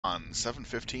On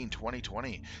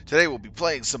 7/15/2020. Today we'll be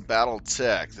playing some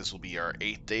BattleTech. This will be our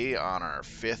 8th day on our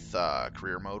 5th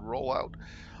career mode rollout.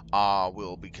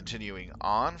 We'll be continuing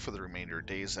on for the remainder of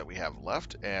days that we have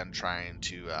left and trying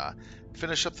to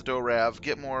finish up the DORAV,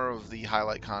 get more of the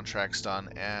highlight contracts done,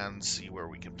 and see where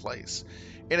we can place.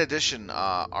 In addition,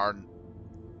 our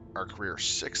career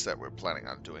 6 that we're planning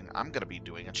on doing, I'm going to be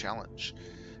doing a challenge.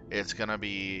 It's going to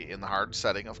be in the hard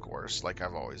setting, of course, like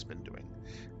I've always been doing.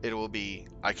 It will be,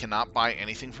 I cannot buy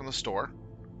anything from the store.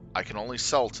 I can only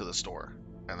sell to the store,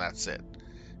 and that's it,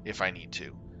 if I need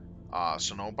to.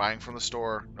 So no buying from the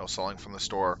store, no selling from the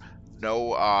store,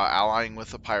 no allying with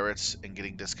the pirates and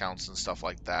getting discounts and stuff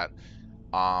like that.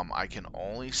 I can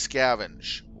only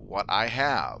scavenge what I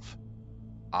have,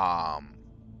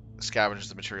 scavenge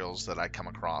the materials that I come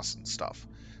across and stuff.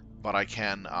 But I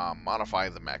can modify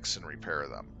the mechs and repair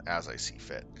them as I see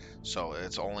fit. So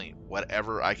it's only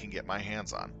whatever I can get my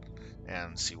hands on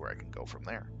and see where I can go from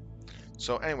there.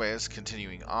 So anyways,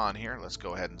 continuing on here, let's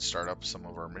go ahead and start up some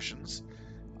of our missions.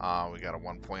 We got a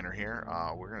 1-pointer here.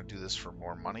 We're going to do this for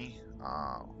more money.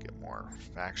 We'll get more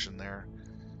faction there.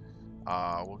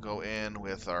 We'll go in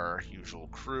with our usual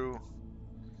crew.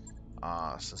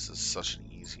 Since this is such an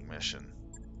easy mission,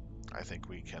 I think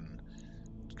we can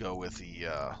go with the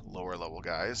lower level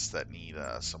guys that need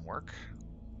some work.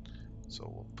 So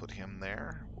we'll put him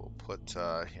there. We'll put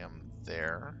him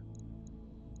there.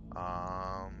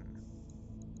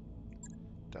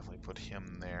 Definitely put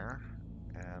him there.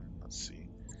 And let's see.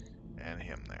 And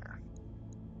him there.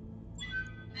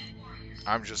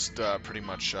 I'm just pretty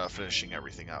much finishing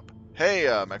everything up. Hey,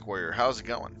 Mech Warrior, how's it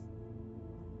going?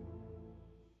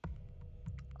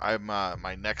 I'm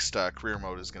my next career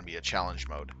mode is going to be a challenge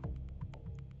mode.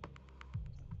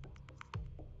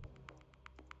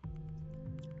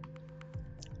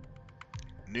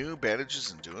 New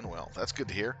bandages and doing well. That's good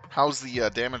to hear. How's the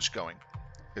damage going?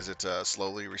 Is it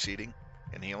slowly receding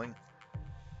and healing?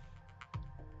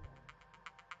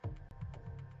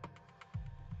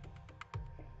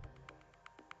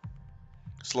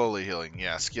 Slowly healing.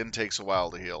 Yeah, skin takes a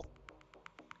while to heal.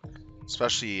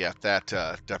 Especially at that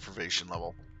deprivation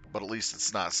level. But at least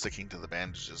it's not sticking to the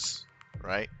bandages,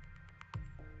 right?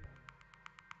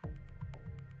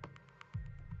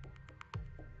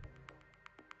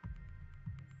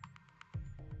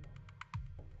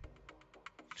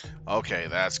 Okay,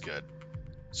 that's good.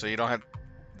 So you don't have...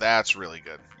 That's really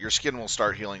good. Your skin will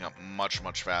start healing up much,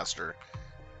 much faster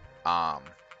at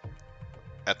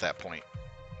that point.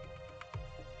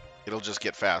 It'll just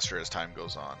get faster as time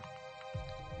goes on.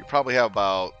 You probably have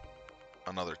about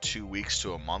another 2 weeks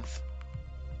to a month.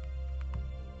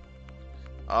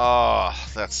 Oh,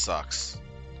 that sucks.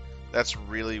 That's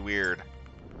really weird.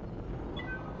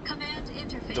 Command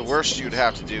interface. The worst you'd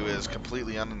have to do is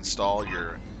completely uninstall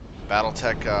your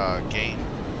BattleTech game,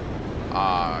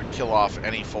 kill off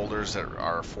any folders that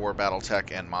are for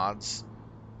BattleTech and mods,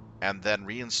 and then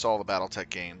reinstall the BattleTech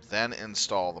game, then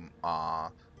install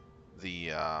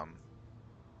the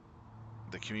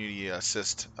community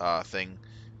assist thing,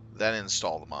 then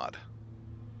install the mod.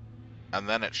 And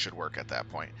then it should work at that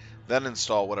point. Then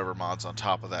install whatever mods on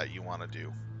top of that you want to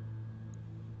do.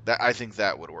 I think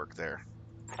that would work there.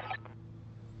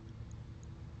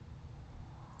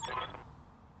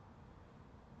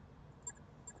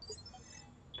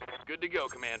 Good to go,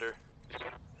 Commander.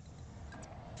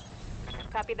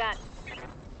 Copy that.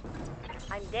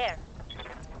 I'm there.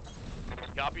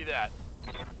 Copy that.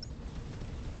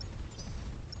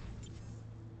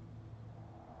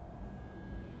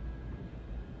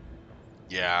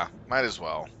 Yeah, might as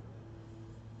well.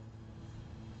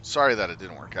 Sorry that it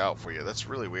didn't work out for you. That's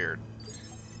really weird.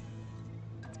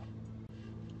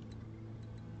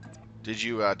 Did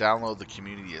you download the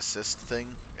community assist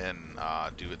thing and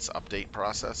do its update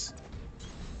process?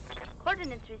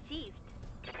 Coordinates received.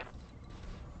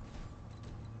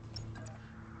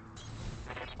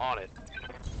 On it.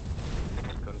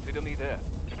 Consider me there.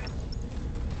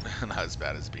 Not as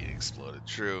bad as being exploded.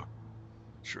 True.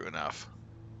 True enough.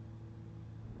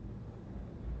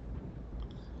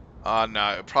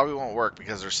 No, it probably won't work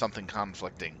because there's something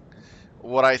conflicting.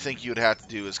 What I think you'd have to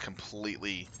do is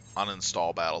completely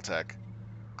uninstall BattleTech,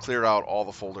 clear out all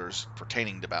the folders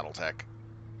pertaining to BattleTech,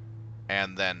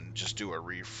 and then just do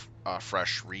a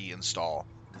fresh reinstall.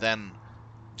 Then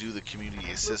do the community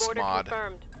assist mod,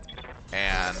 confirmed.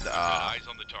 and Eyes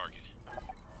on the target.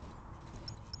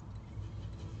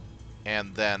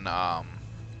 and then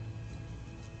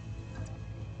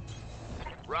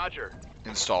Roger.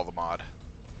 install the mod.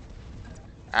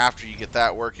 After you get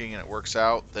that working and it works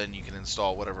out, then you can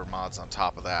install whatever mods on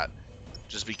top of that.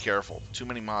 Just be careful. Too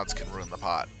many mods can ruin the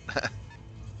pot.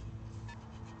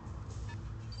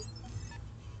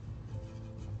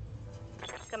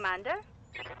 Commander?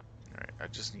 Alright, I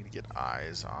just need to get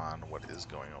eyes on what is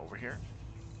going over here.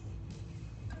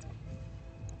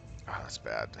 Ah, that's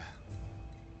bad.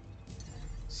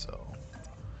 So,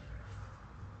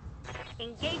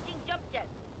 Engaging jump jet.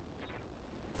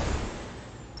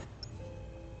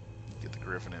 get the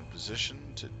Griffin in position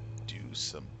to do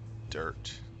some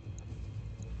dirt.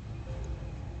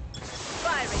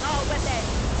 Firing all weapons.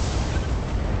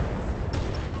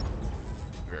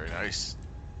 Very nice.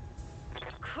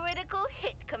 Critical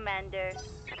hit, Commander.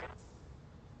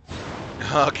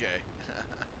 Okay.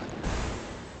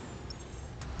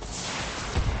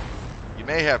 You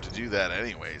may have to do that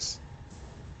anyways.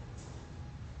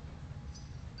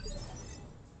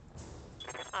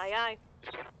 Aye, aye.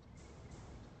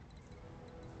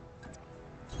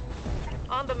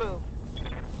 On the move.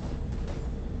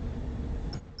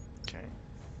 Okay.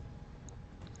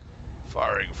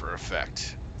 Firing for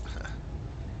effect.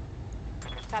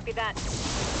 Copy that.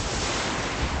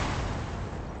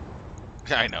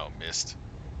 I know, missed.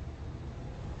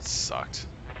 Sucked.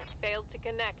 Failed to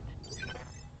connect.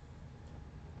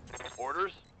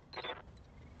 Orders?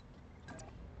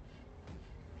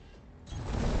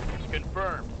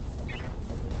 Confirmed.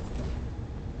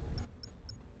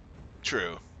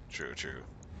 True. True, true.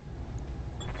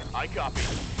 I copy.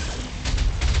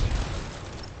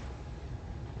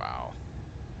 Wow.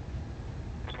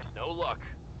 No luck.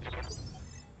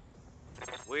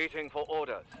 Waiting for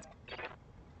orders.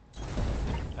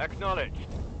 Acknowledged.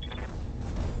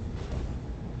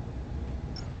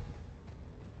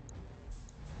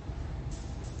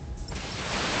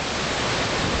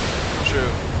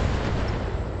 True.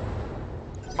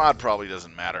 Mod probably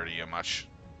doesn't matter to you much.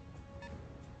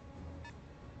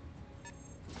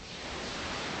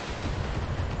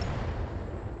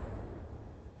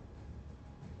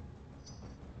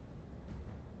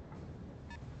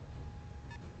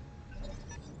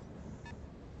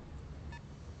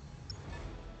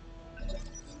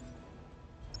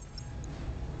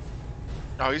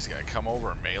 Oh, he's gonna come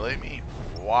over and melee me?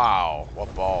 Wow,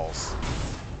 what balls.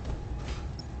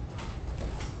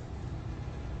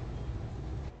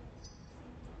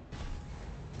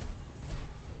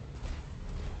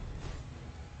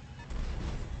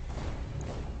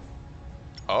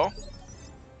 Oh?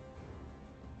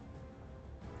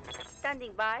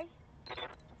 Standing by.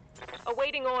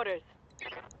 Awaiting orders.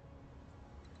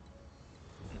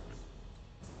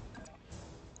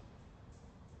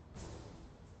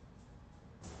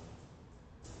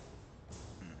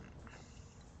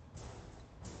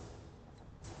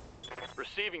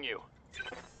 Receiving you.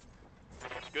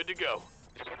 Good to go.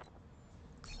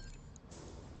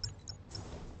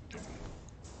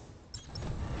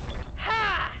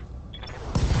 Ha!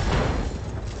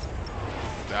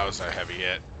 That was a heavy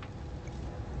hit.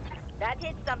 That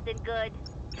hit something good.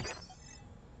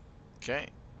 Okay,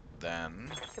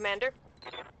 then Commander?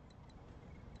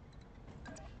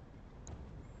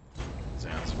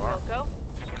 Zanzibar, Wilco?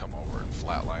 come over and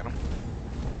flatline him.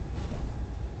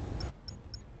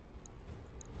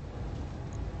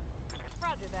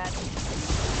 Roger that.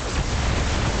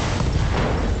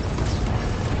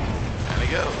 And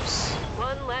he goes.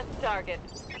 One less target.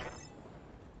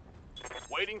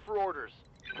 Waiting for orders.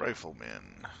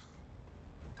 Rifleman.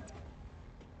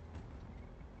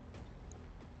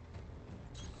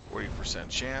 %40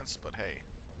 chance, but hey,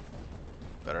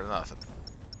 better than nothing.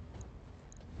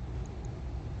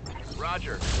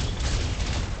 Roger.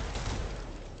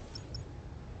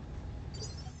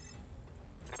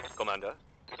 Commander.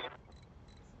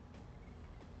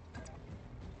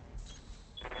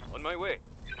 On my way.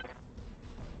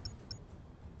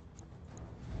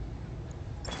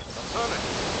 On it.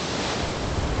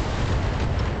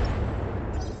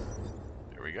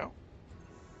 There we go.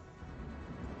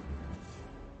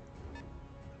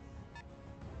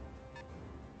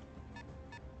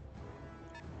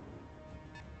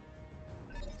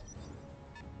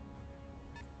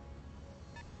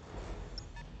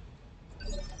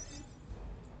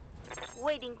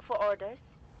 Waiting for orders.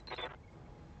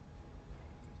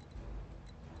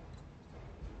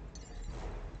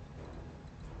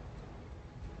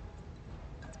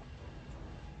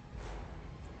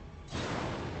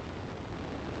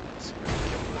 Let's see if I can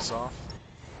kill this off.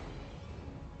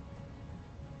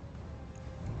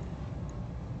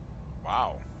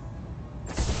 Wow.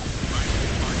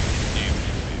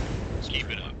 Keep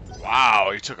it up.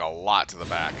 Wow, he took a lot to the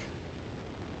back.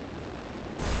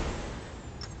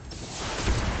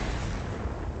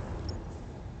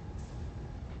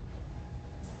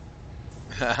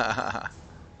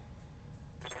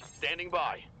 Standing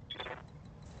by.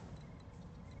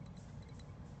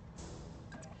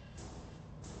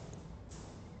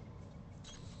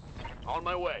 On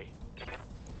my way.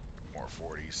 More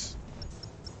 40s.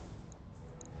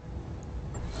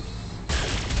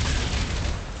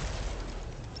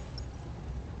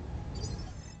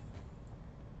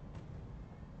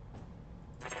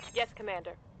 Yes,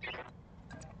 Commander.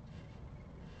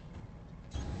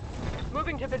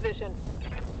 Moving to position.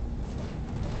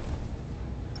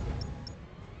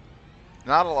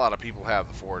 Not a lot of people have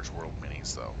the Forge World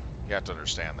minis, though. You have to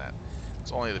understand that.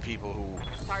 It's only the people who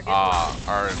Target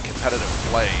are in competitive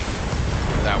play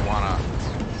that want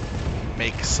to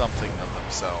make something of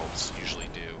themselves, usually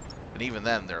do. And even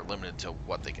then, they're limited to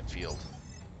what they can field.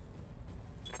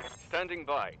 Standing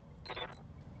by.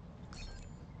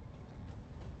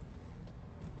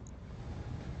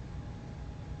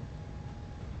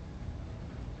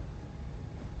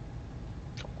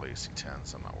 Couple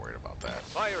AC-10s, I'm not worried about that.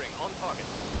 Firing on target.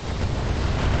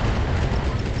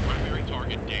 Primary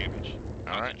target damage.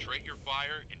 All right. Concentrate your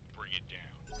fire and bring it down.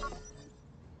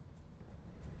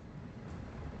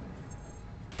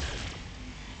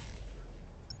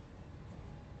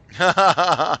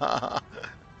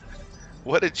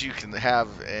 What did you can have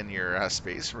in your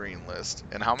Space Marine list,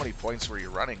 and how many points were you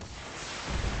running?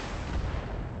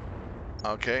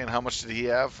 Okay, and how much did he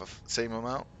have? Same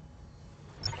amount?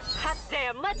 Hot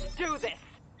damn, let's do this!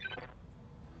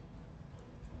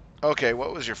 Okay,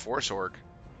 what was your Force Org,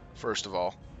 first of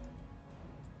all?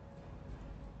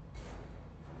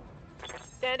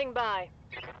 Standing by.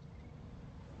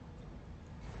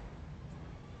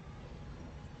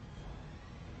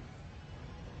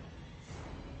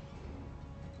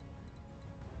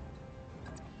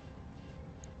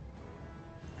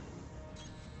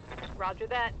 Roger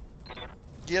that.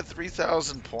 You had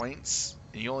 3,000 points,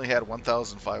 and you only had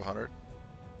 1,500?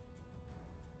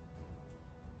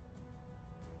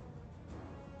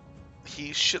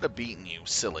 He should have beaten you,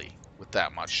 silly, with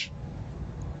that much.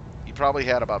 He probably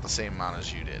had about the same amount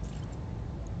as you did.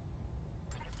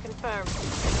 Confirmed.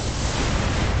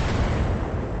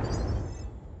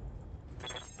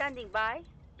 Standing by.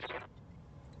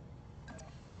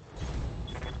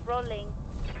 Rolling.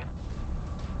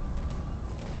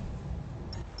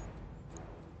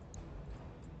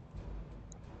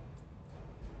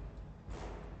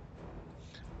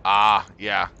 Ah,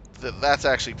 yeah. That's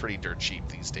actually pretty dirt cheap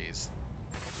these days.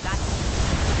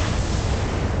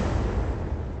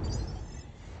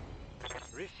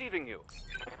 Receiving you.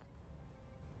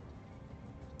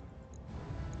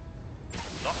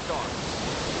 Locked on.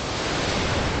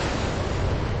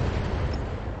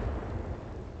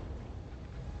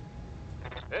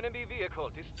 Enemy vehicle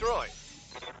destroyed.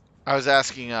 I was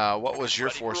asking, what was your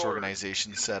Ready for force order.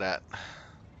 organization set at?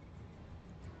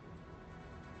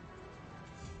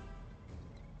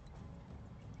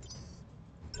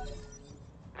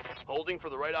 Holding for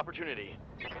the right opportunity.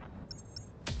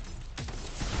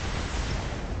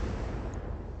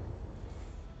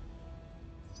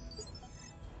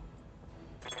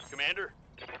 Commander.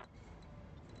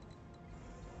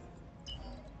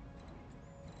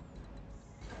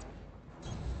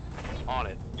 On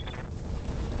it.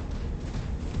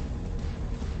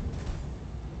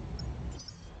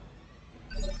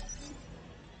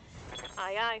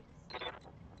 Aye, aye.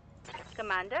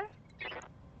 Commander?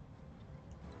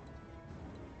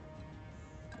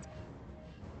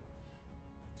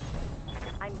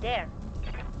 I'm there.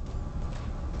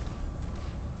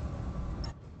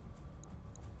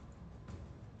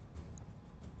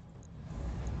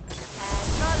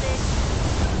 Acknowledge.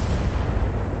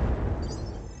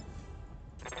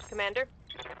 Commander?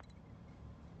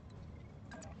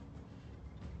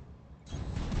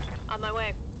 On my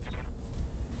way.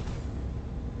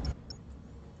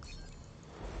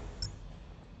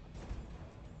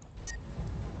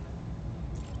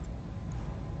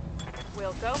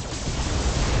 We'll go.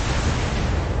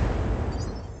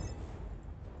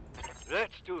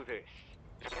 Let's do this.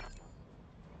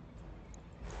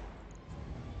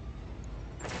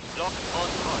 Lock on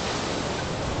target.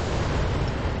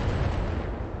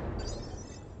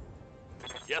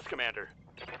 Yes, Commander.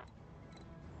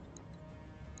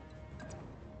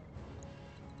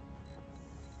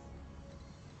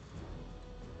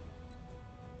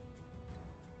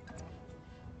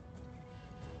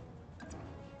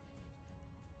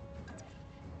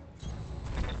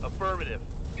 Affirmative.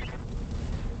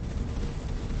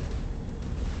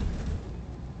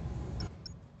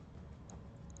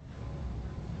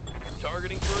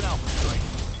 Targeting for an alpha strike.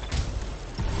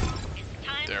 It's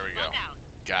time There to we go. log out.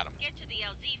 Got him. Get to the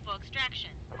LZ for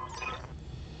extraction.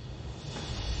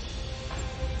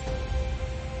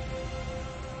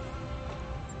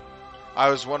 I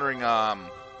was wondering,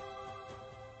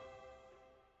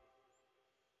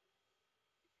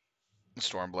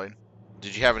 Stormblade.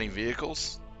 Did you have any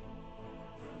vehicles?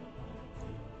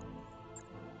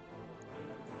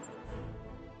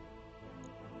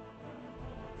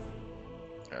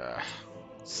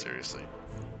 Seriously.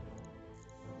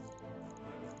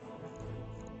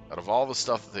 Out of all the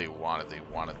stuff that they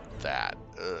wanted that.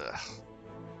 Ugh.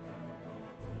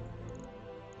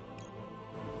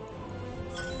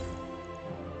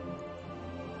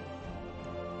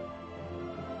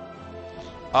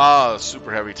 Ah,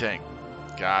 super heavy tank.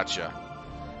 Gotcha.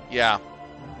 Yeah.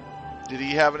 Did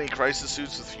he have any crisis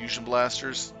suits with fusion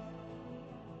blasters?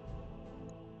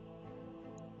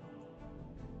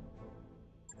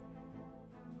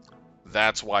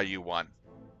 That's why you won.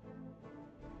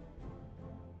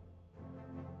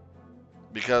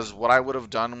 Because what I would have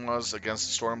done was,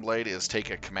 against Stormblade, is take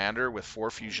a commander with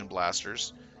 4 fusion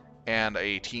blasters and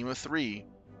a team of 3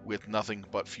 with nothing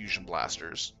but fusion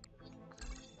blasters,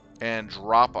 and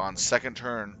drop on second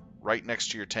turn right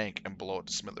next to your tank and blow it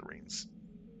to smithereens.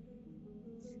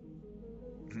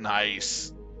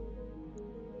 Nice.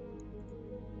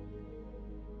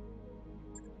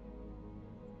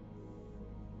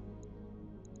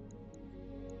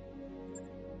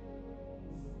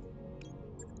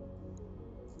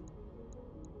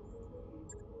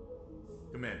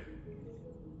 Commander.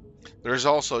 There's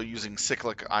also using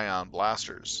cyclic ion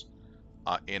blasters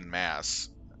in mass.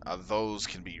 Those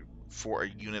can be for a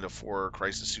unit of 4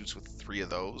 crisis suits with 3 of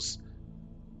those.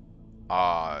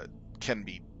 Can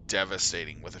be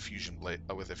devastating with a fusion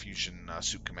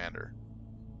suit commander.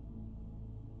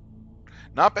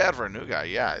 Not bad for a new guy.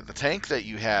 Yeah, the tank that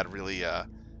you had really.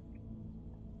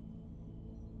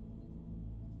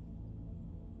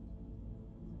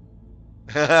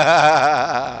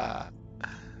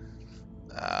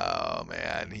 Oh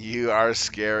man, you are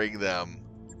scaring them.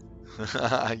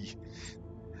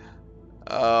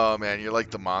 Oh man, you're like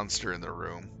the monster in the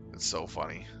room. It's so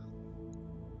funny.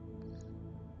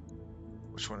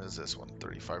 Which one is this one?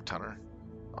 35 tonner?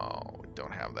 Oh, we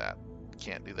don't have that.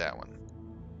 Can't do that one.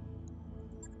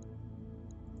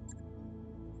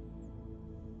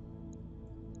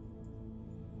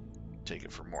 Take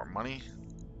it for more money.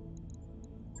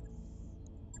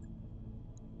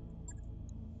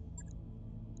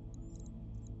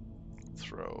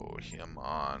 Throw him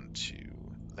on to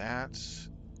that.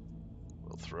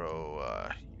 We'll throw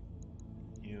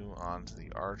you onto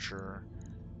the archer.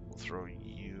 We'll throw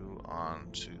you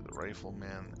onto the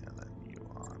rifleman, and then you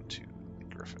onto the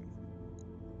griffin.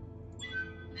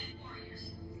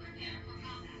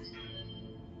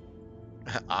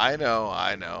 I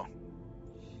know.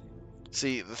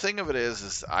 See, the thing of it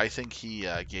is I think he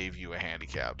gave you a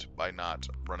handicapped by not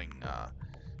running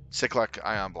cyclic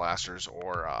ion blasters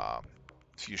or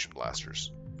fusion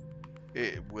blasters.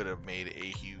 It would have made a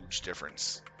huge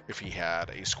difference if he had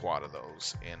a squad of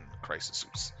those in crisis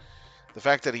suits. The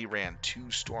fact that he ran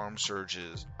 2 storm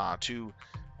surges,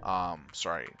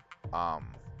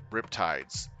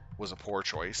 riptides was a poor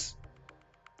choice.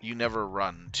 You never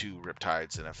run 2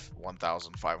 riptides in a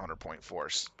 1,500 point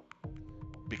force,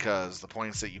 because the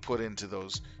points that you put into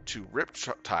those 2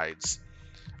 riptides,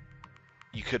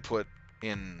 you could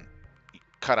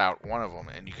cut out one of them,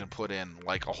 and you can put in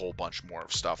like a whole bunch more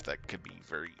of stuff that could be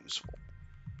very useful.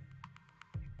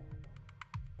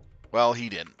 Well, he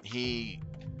didn't.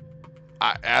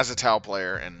 As a Tau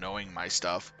player and knowing my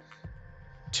stuff,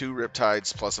 2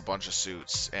 riptides plus a bunch of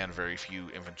suits and very few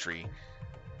infantry,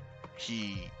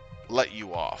 he let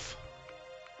you off.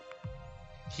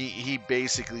 He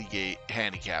basically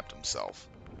handicapped himself,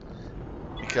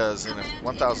 because in a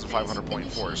 1,500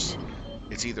 point force,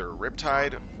 it's either a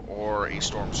riptide or a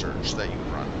storm surge that you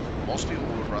run. Most people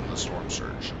would run the storm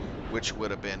surge, which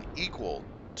would have been equal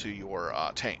to your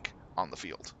tank on the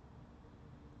field.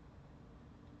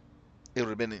 It would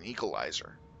have been an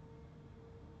equalizer.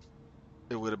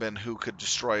 It would have been who could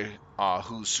destroy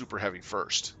who's super heavy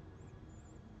first.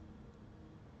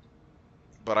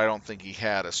 But I don't think he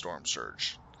had a storm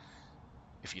surge.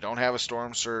 If you don't have a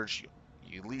storm surge,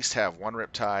 you at least have 1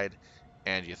 riptide,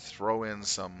 and you throw in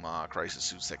some crisis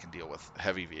suits that can deal with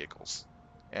heavy vehicles.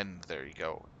 And there you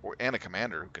go. And a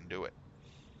commander who can do it.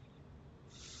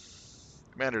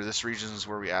 Commander, this region is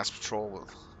where we ask patrol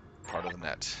with part of the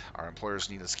net. Our employers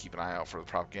need us to keep an eye out for the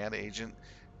propaganda agent,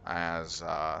 as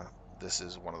this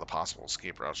is one of the possible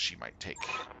escape routes she might take.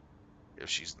 If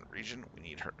she's in the region, we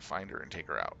need her to find her and take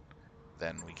her out.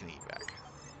 Then we can evac.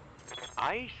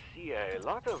 I see a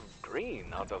lot of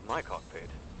green out of my cockpit.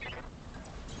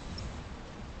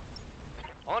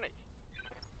 On it.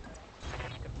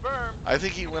 Confirm. I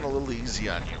think he went a little easy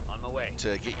on you On my way.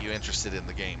 to get you interested in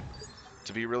the game.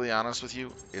 To be really honest with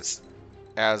you, it's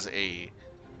as a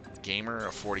gamer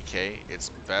of 40k, it's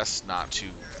best not to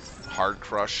hard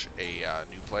crush a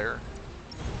new player.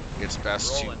 It's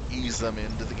best Rolling. to ease them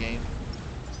into the game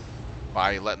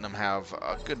by letting them have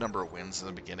a good number of wins in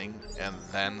the beginning and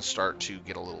then start to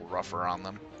get a little rougher on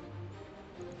them.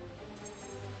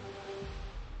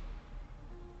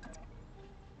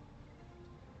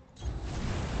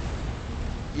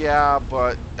 Yeah,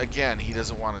 but again, he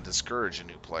doesn't want to discourage a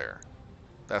new player.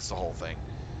 That's the whole thing.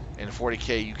 In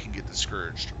 40k, you can get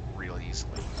discouraged real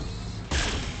easily.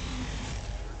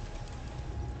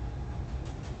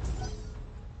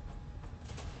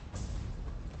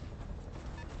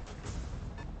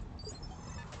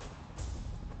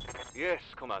 Yes,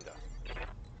 Commander.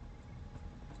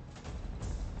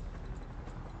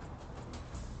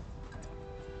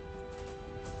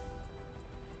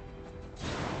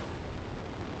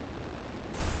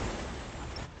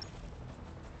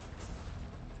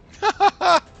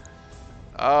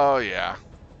 Oh, yeah.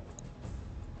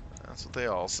 That's what they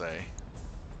all say.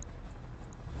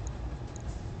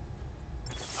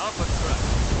 Alpha strike.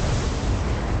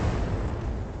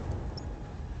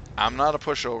 I'm not a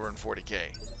pushover in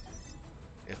 40k,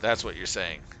 if that's what you're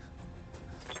saying.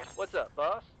 What's up,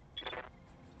 boss?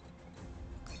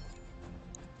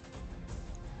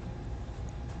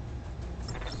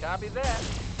 Copy that.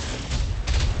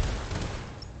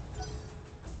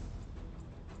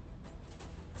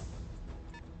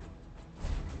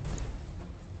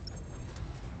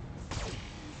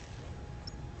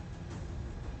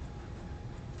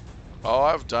 All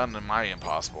I've done in my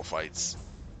impossible fights.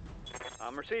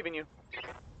 I'm receiving you.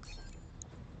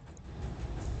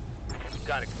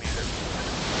 Got it, Commander.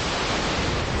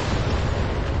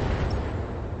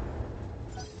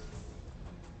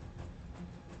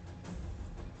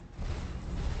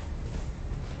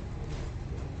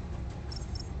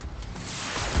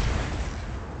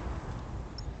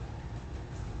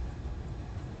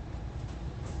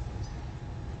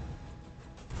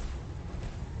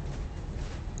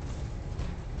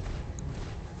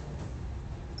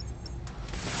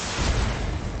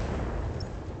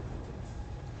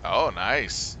 Oh,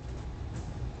 nice.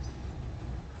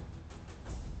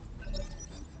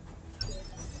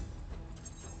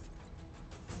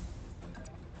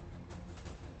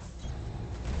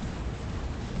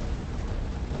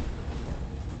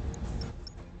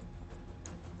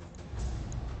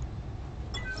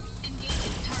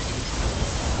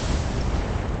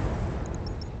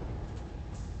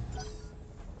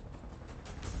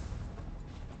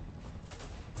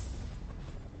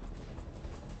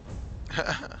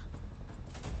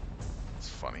 It's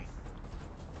funny.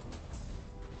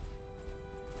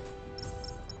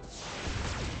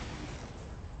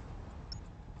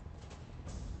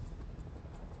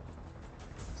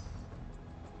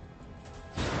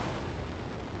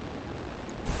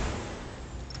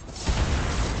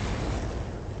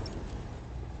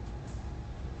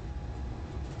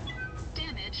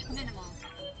 Damage minimal.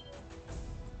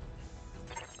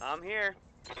 I'm here.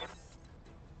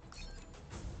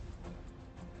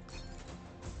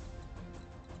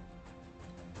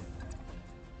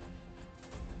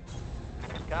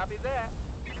 Copy that.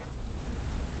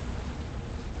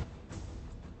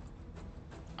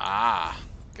 Ah,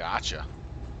 gotcha.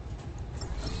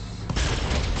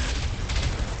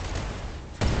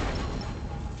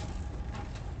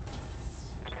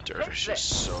 Dervish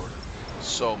is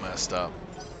so messed up.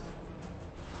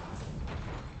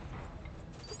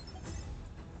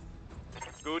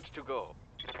 Good to go.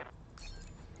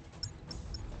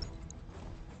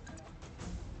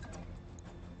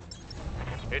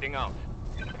 Heading out.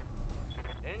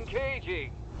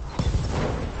 Engaging.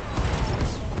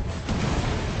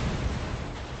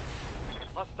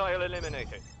 Hostile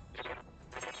eliminated.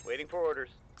 Waiting for orders.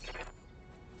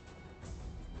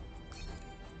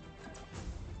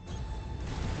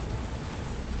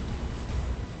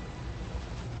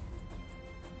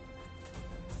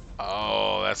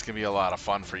 Oh, that's gonna be a lot of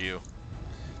fun for you.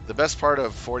 The best part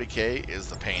of 40k is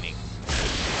the painting.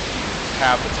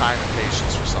 Have the time and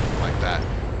patience for something like that.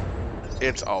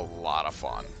 It's a lot of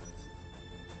fun.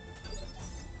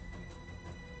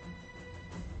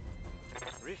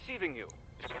 Receiving you.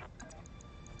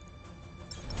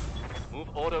 Move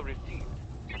order received.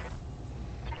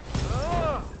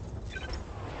 Ah!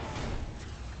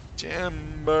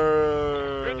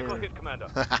 Timber. Critical hit, Commander.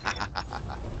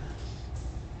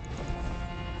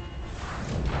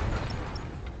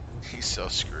 He's so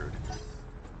screwed.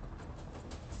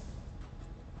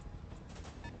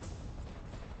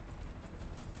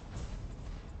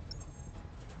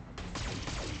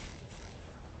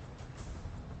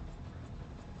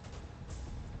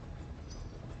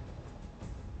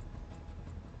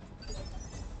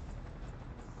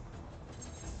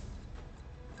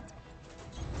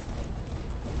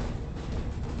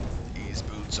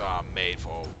 boots are made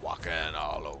for walking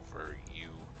all over you.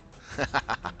 Gonna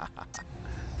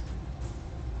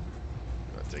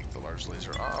take the large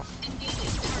laser off.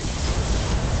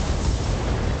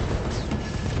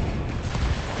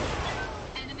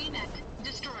 Enemy mech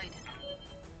destroyed.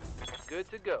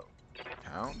 Good to go.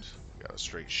 Pound. Got a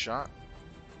straight shot.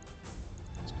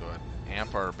 Let's go ahead and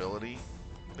amp our ability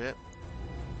a bit.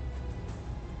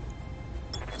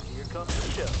 Here comes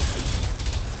the show.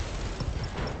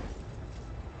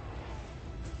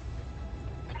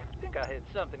 Think I hit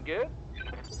something good.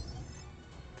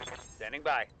 Standing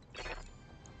by.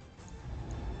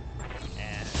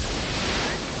 And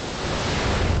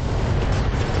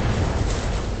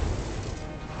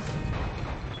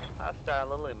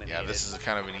hostile eliminated. Yeah, this is a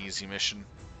kind of an easy mission.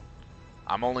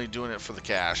 I'm only doing it for the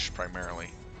cash, primarily.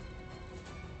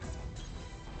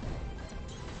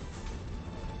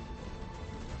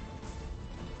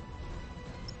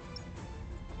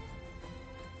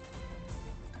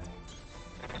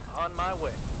 On my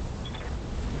way.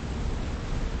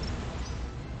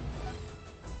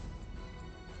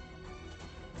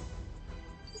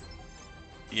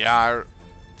 Yeah,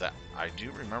 I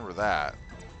do remember that.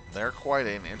 They're quite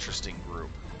an interesting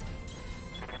group.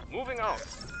 Moving on.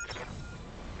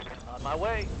 On my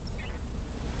way.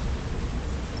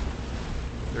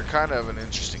 They're kind of an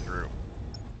interesting group.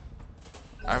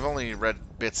 I've only read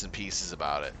bits and pieces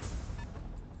about it.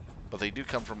 But they do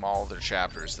come from all their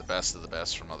chapters, the best of the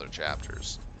best from other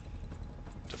chapters,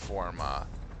 to form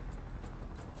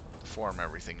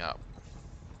everything up.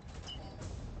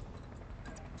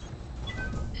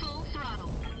 Full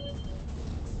throttle.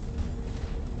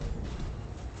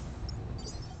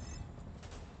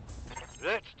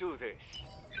 Let's do this.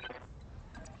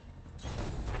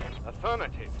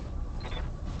 Affirmative.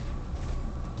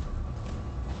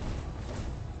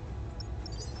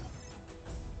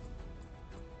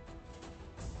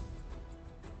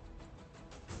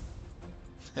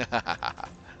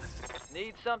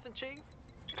 Need something, Chief?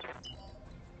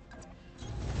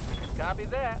 Copy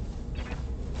that.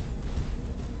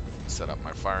 Set up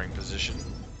my firing position.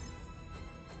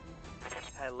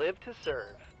 I live to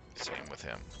serve. Same with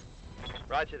him.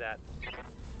 Roger that.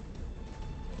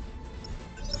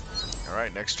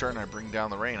 Alright, next turn I bring down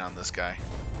the rain on this guy.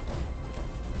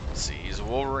 Let's see, he's a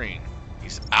Wolverine.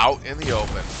 He's out in the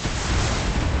open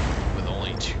with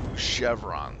only 2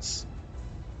 chevrons.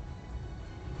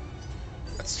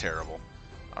 That's terrible.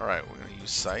 Alright, we're going to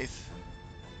use Scythe.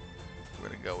 We're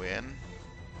going to go in.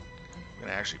 We're going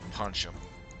to actually punch him.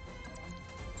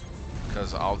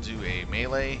 Because I'll do a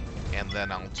melee, and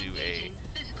then I'll do a...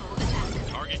 Physical attack.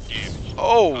 Target damage.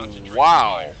 Oh, Concentrate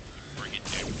wow! fire. Bring it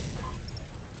down.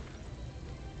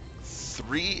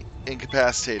 3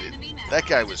 incapacitated. That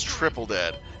guy was triple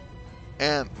dead.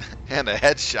 And a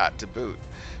headshot to boot.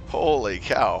 Holy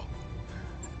cow.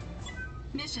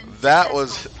 Mission That successful.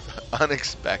 was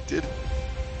unexpected.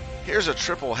 Here's a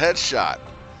triple headshot.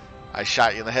 I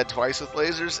shot you in the head twice with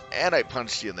lasers, and I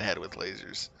punched you in the head with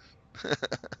lasers.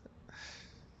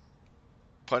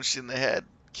 Punched you in the head,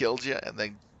 killed you, and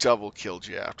then double killed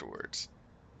you afterwards.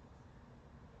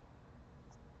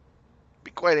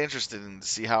 Be quite interested in to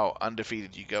see how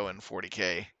undefeated you go in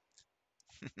 40K.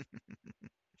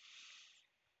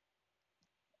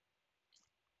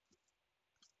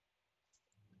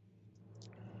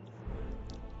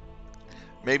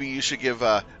 Maybe you should give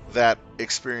that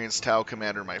experienced Tau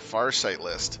commander my Farsight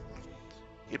list.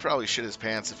 He'd probably shit his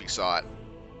pants if he saw it.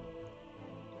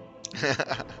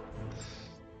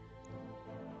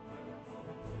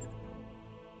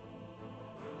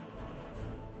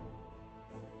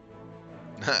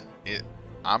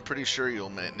 I'm pretty sure you'll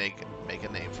make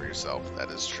a name for yourself. That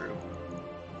is true.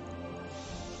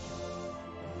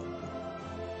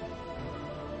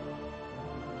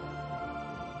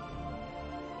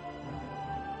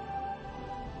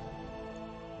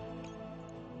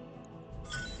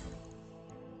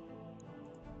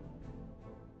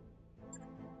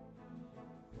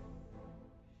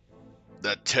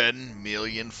 The 10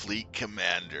 million fleet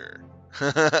commander.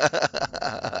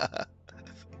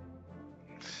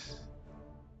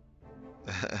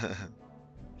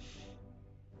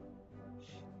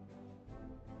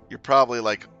 You're probably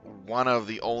like one of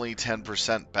the only 10%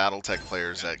 BattleTech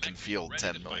players that can field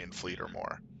 10 million fleet or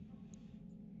more.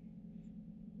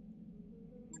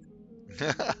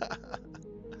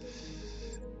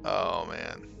 Oh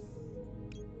man.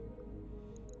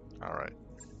 Alright.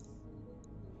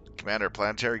 Commander,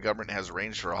 planetary government has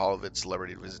arranged for a hall of its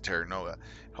celebrity to visit Terra Nova.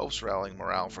 Hopes rallying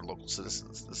morale for local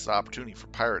citizens. This is an opportunity for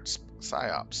pirates,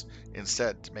 psyops,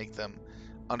 instead, to make them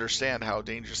understand how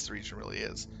dangerous the region really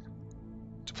is.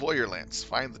 Deploy your lance.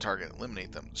 Find the target.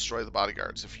 Eliminate them. Destroy the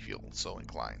bodyguards if you feel so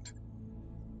inclined.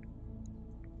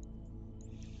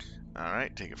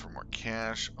 Alright, take it for more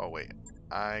cash. Oh, wait.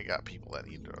 I got people that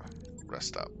need to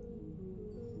rest up.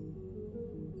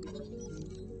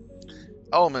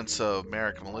 Elements of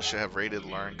American militia have raided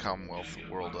Lauren Commonwealth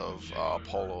world of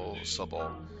Polo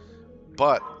Subol,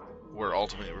 but were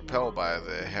ultimately repelled by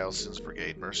the Halcyons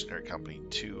Brigade Mercenary Company.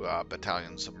 Two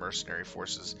battalions of mercenary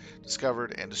forces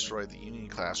discovered and destroyed the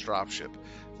Union-class dropship.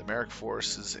 The American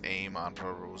forces' aim on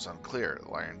Pearl was unclear. The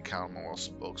Iron Commonwealth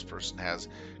spokesperson has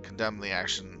condemned the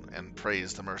action and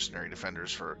praised the mercenary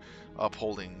defenders for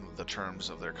upholding the terms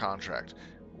of their contract,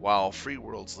 while Free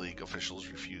Worlds League officials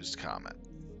refused comment.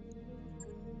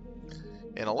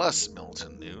 In a less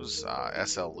militant news,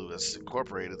 S.L. Lewis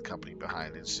Incorporated, the company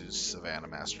behind its Savannah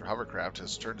Master hovercraft,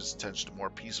 has turned its attention to more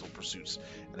peaceful pursuits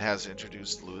and has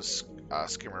introduced the Lewis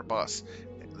Skimmer Bus.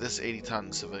 This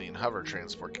 80-ton civilian hover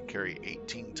transport can carry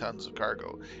 18 tons of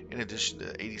cargo, in addition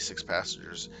to 86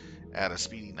 passengers at a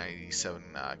speedy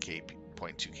 97.2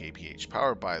 kph.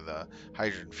 Powered by the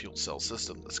hydrogen fuel cell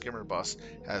system, the Skimmer Bus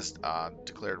has a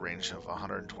declared range of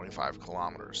 125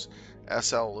 kilometers.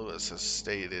 S.L. Lewis has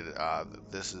stated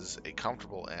that this is a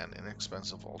comfortable and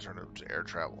inexpensive alternative to air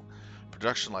travel.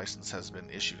 Production license has been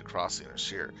issued across the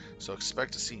hemisphere, so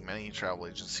expect to see many travel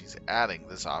agencies adding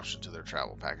this option to their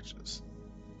travel packages.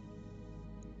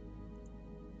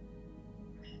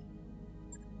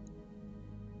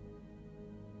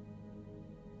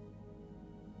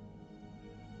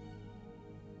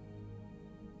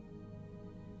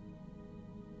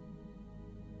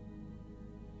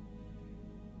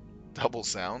 Double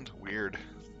sound? Weird.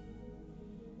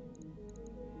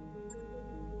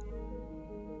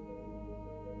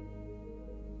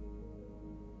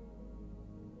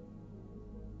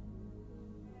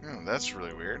 That's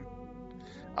really weird.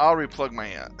 I'll replug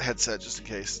my headset just in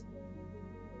case.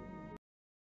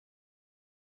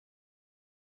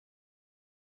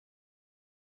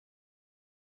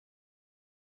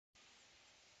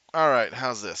 Alright,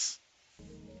 how's this?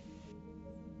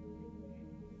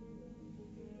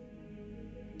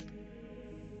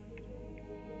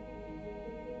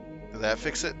 Did that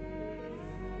fix it?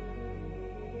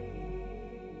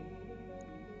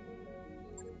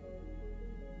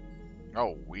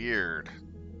 Oh, weird.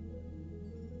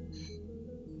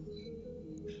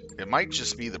 It might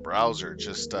just be the browser.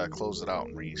 Just close it out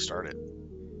and restart it.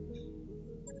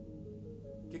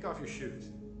 Kick off your shoes.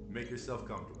 Make yourself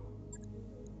comfortable.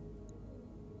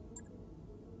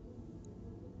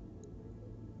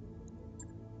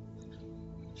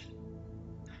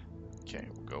 Okay,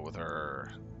 we'll go with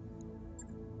our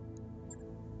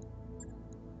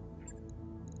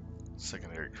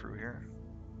secondary crew here.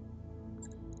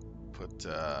 Put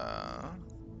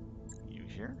you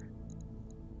here.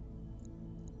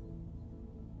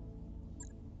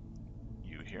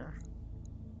 You here.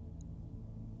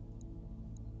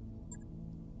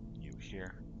 You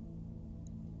here.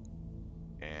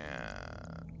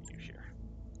 And you here.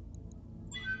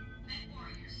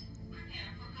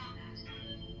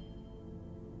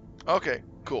 Okay,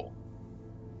 cool.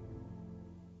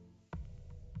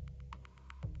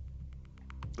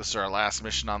 This is our last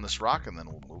mission on this rock, and then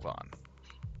we'll move on.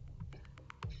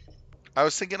 I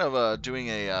was thinking of doing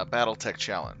a BattleTech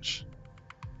challenge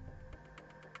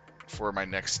for my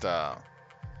next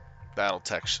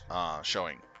BattleTech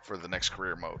showing for the next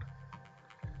career mode.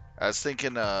 I was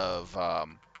thinking of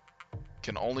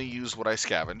can only use what I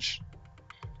scavenge,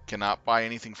 cannot buy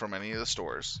anything from any of the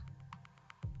stores,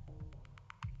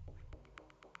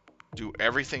 do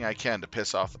everything I can to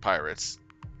piss off the pirates,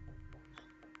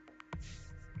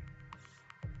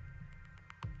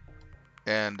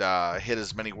 and hit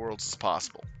as many worlds as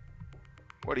possible.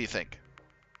 What do you think?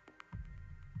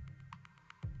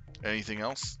 Anything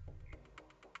else?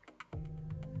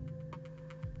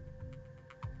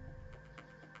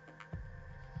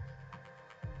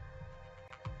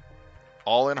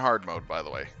 All in hard mode, by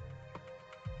the way.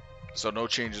 So no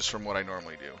changes from what I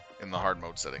normally do in the hard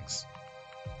mode settings.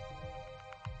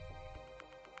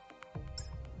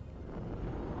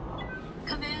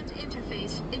 Command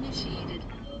interface initiated.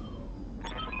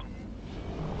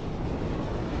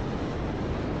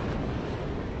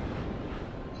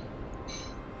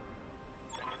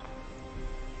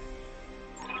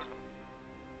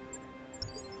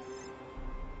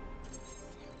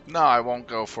 No, I won't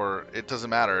go for... It doesn't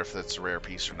matter if it's a rare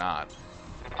piece or not.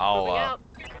 Moving I'll out.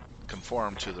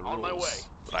 conform to the On my way. rules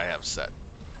that I have set.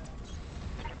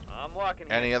 I'm walking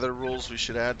here. Any other rules we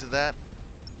should add to that?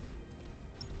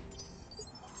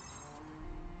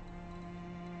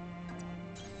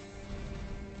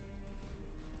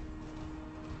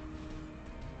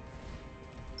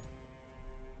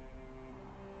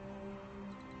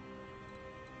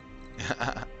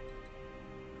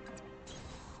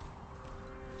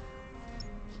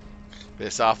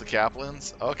 Piss off the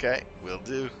Kaplans? Okay, will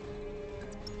do.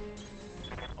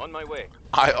 On my way.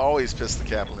 I always piss the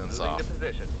Kaplans Moving to off.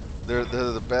 position. They're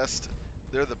the best.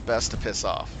 They're the best to piss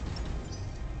off.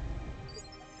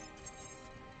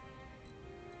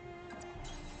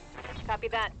 Copy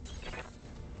that.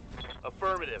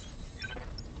 Affirmative.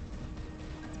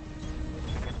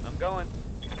 I'm going.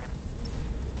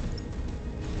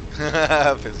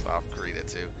 Piss off Krita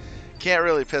too. Can't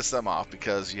really piss them off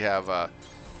because you have the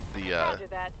Roger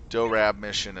that. Dorab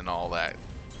mission and all that.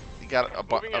 You got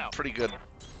Moving a out. pretty good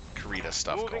Krita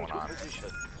stuff Moving going to on. position.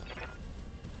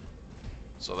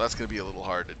 So that's going to be a little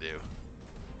hard to do.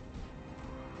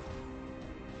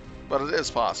 But it is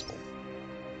possible.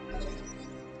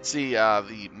 See,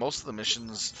 the most of the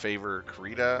missions favor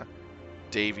Krita,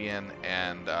 Davian,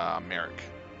 and Merrick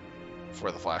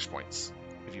for the flashpoints,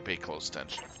 if you pay close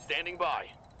attention. Standing by.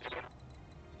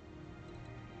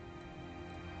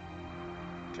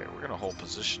 Okay, we're going to hold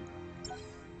position.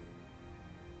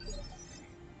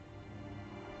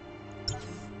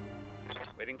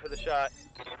 Waiting for the shot.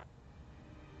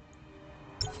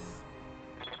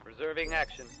 Reserving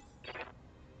action.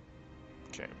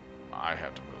 Okay, I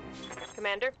have to move.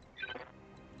 Commander?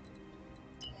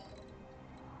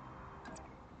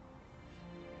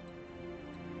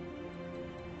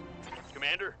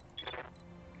 Commander,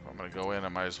 If I'm going to go in, I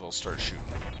might as well start shooting.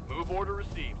 move order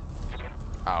received.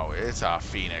 Oh, it's a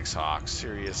Phoenix Hawk.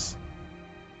 Serious?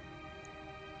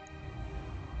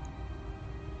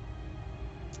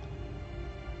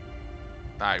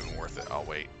 Not even worth it. I'll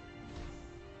wait.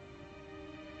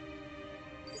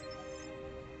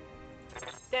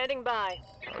 Standing by.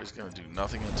 Oh, he's going to do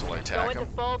nothing until I Go attack into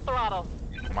him. full throttle.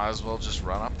 Might as well just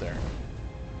run up there.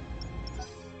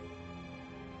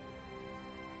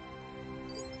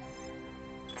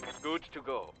 Good to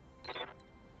go.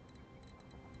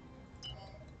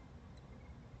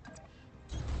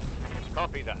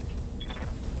 Copy that.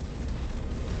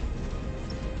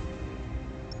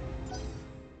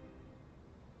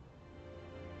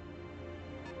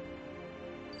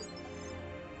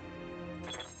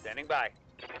 Standing by.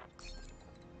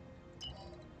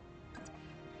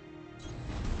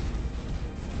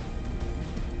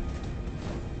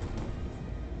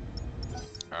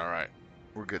 Alright,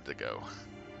 we're good to go.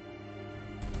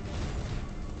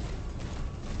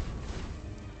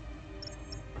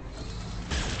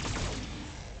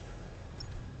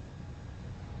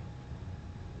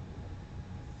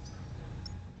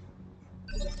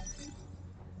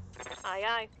 Aye,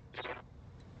 aye.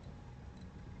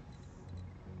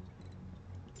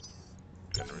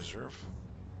 In reserve.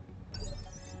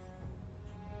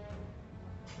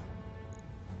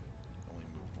 Only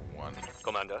move one.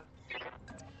 Commander.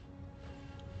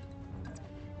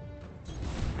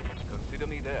 Consider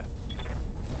me there.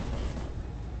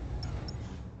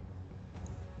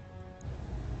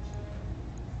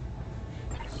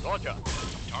 Roger.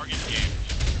 Target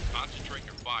damaged. Concentrate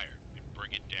your fire and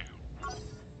bring it down.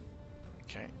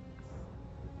 Okay.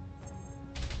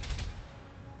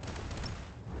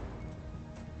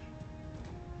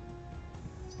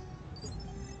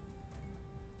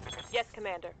 Yes,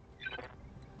 Commander.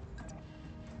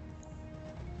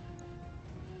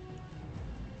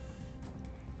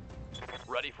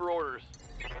 Ready for orders.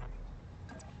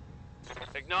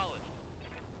 Acknowledged.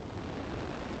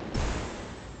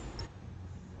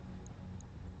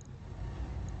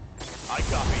 I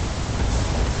copy.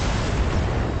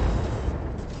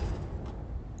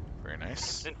 Very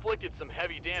nice. Inflicted some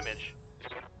heavy damage.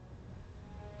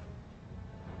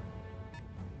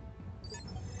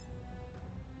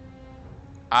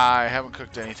 I haven't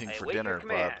cooked anything I for await your dinner,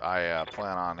 command. but I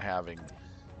plan on having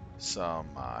some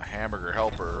hamburger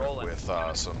helper Rolling. with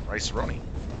some rice-a-roni.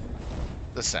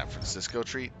 The San Francisco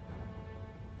treat.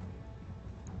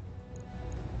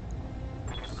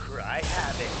 Cry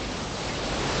havoc.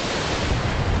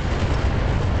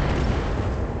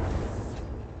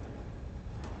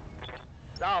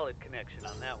 Solid connection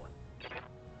on that one.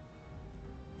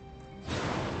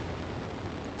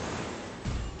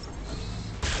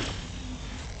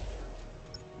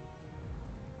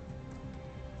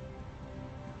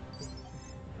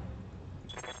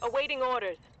 Awaiting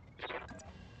orders.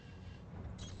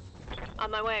 On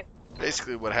my way.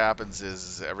 Basically, what happens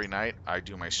is every night I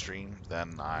do my stream,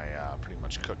 then I pretty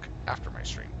much cook after my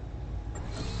stream.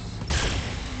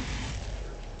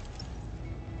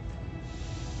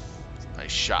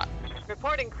 Nice shot.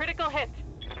 Reporting critical hit.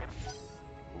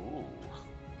 Ooh.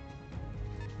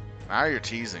 Now you're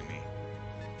teasing me.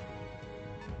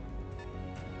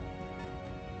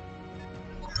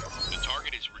 The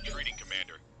target is retreating,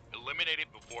 Commander. Eliminate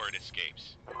it before it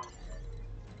escapes.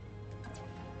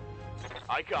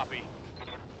 I copy.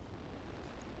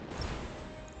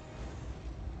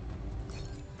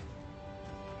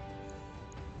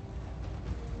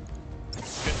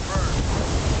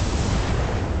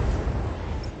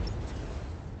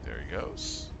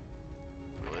 goes.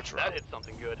 Will it drop? That hit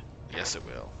something good. Yes, it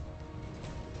will.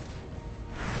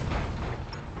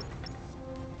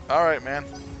 All right, man.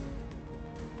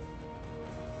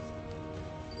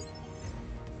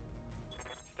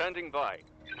 Standing by.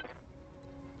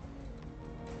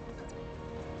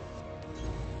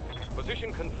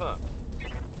 Position confirmed.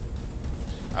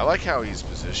 I like how he's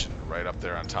positioned right up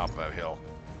there on top of that hill.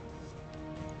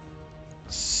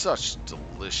 Such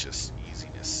delicious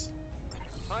easiness.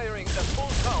 Firing at full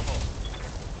salvo.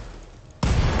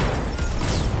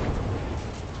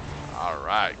 All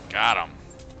right, got him.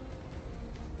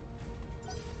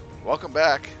 Welcome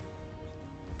back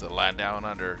to Land Down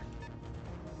Under.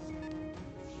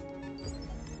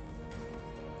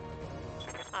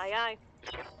 Aye, aye.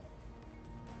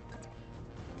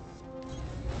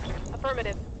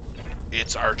 Affirmative.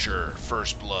 It's Archer,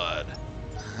 First Blood.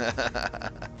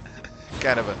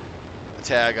 Kind of a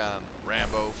tag on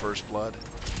Rambo, First Blood.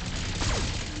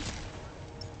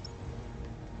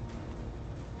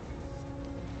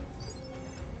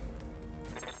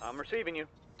 I'm receiving you.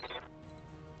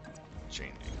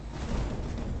 Changing.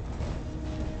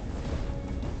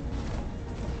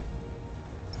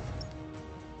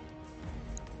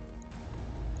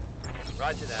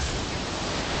 Roger that.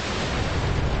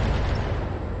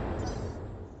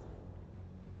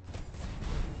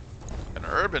 An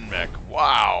urban mech.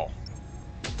 Wow.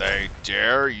 They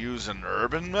dare use an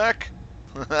urban mech?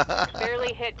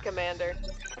 Barely hit, Commander.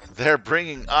 They're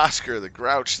bringing Oscar the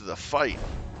Grouch to the fight.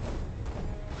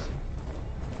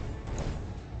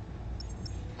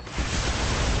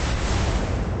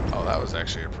 Oh, that was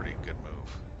actually a pretty good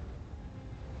move.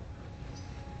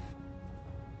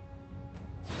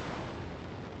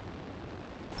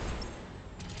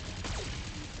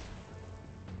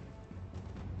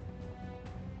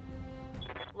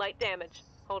 Light damage.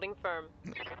 Holding firm.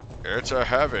 It's a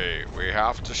heavy. We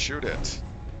have to shoot it.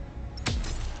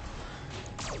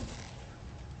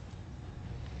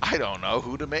 I don't know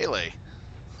who to melee.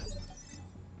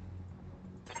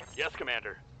 Yes,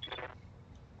 Commander.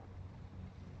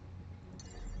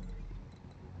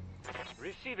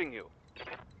 Receiving you.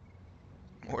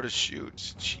 More to shoot.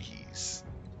 Jeez.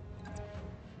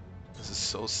 This is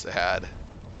so sad.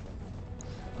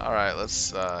 Alright,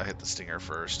 let's hit the stinger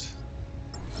first.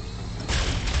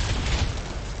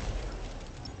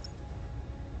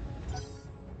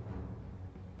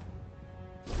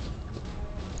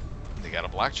 They got a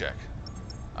blackjack.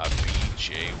 A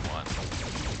BJ1.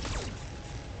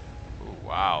 Ooh,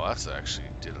 wow, that's actually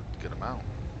did a good amount.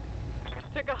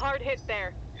 Took a hard hit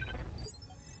there.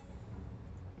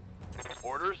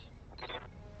 Orders?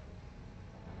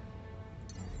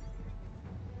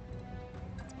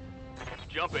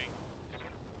 Jumping.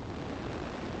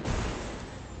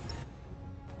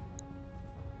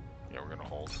 Yeah, we're gonna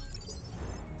hold.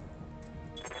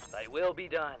 They will be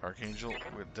done. Archangel,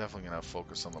 we're definitely gonna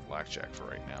focus on the blackjack for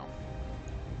right now.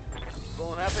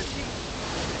 Bon appetit.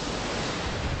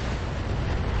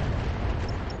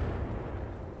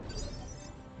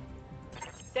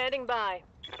 Standing by.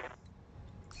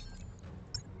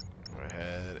 Go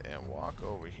ahead and walk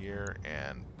over here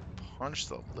and punch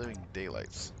the living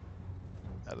daylights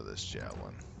out of this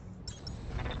javelin.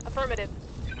 Affirmative.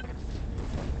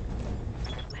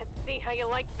 Let's see how you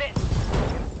like this.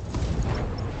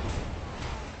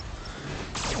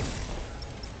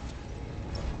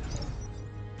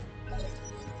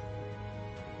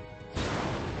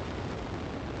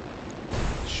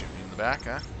 Shoot me in the back,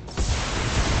 huh?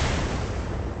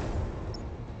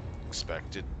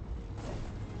 Expected.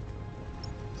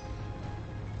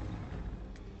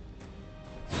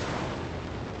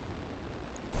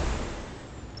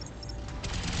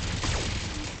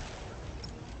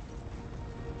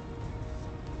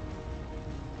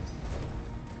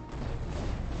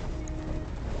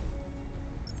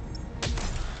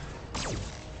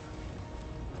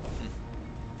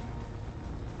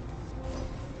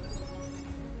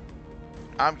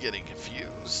 I'm getting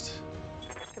confused.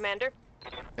 Commander?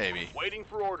 Maybe. Waiting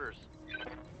for orders.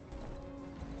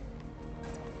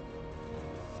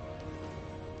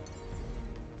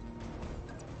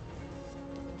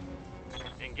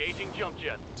 Engaging jump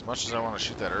jet. As much as I want to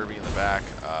shoot that Irby in the back,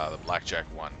 the blackjack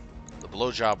one. The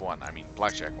blowjob one, I mean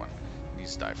blackjack one,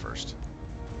 needs to die first.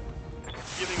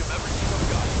 Giving him everything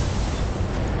I've got.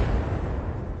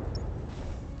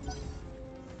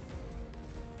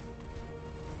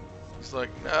 He's like,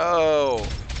 no!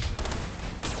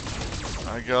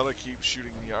 I gotta keep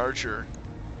shooting the archer.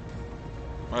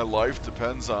 My life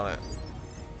depends on it.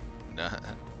 Nah.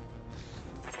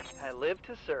 I live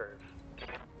to serve.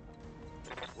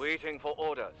 Waiting for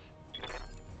orders.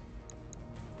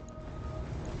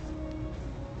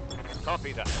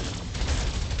 Copy that.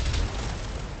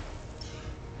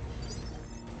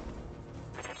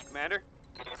 Commander?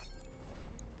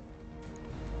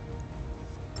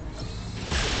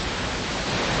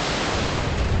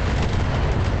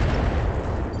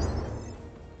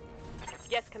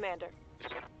 Yes, Commander.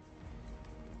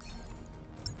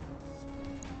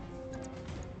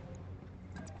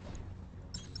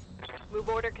 Move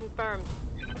order confirmed.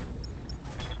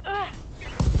 Ugh.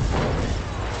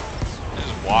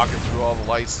 Just walking through all the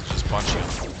lights and just punching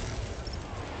them.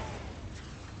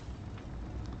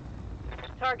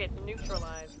 Target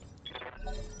neutralized.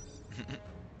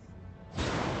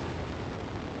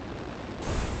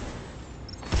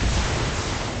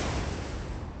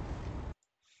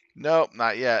 Nope,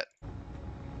 not yet.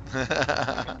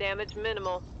 Damage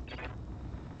minimal.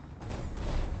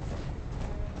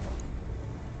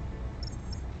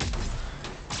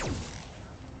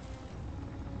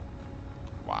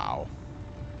 Wow.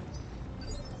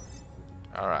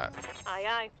 All right. Aye,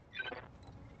 aye.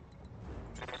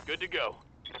 Good to go.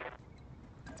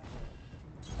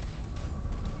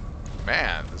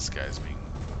 Man, this guy's being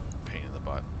a pain in the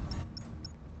butt.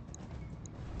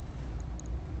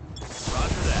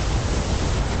 Roger that.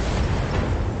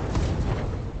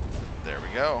 There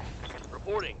we go.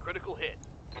 Reporting critical hit.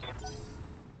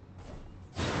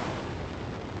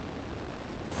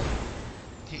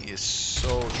 He is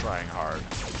so trying hard.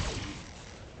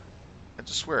 I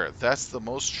just swear, that's the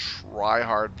most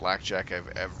try-hard blackjack I've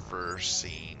ever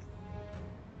seen.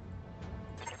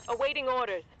 Awaiting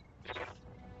orders.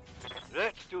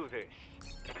 Let's do this.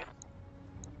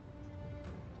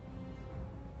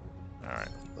 Alright,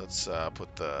 let's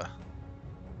put the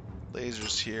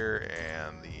lasers here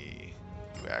and the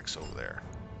UX over there.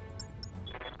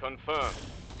 Confirmed.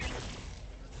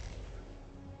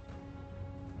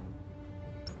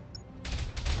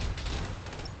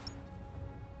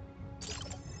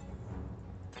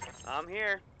 I'm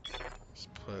here. Let's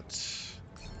put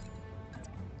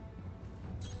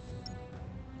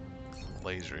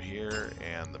laser here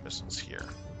and the missiles here.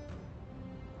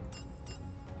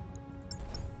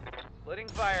 Splitting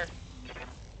fire.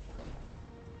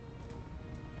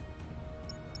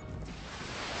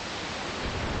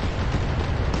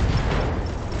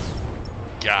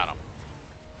 Got him.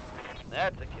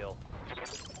 That's a kill.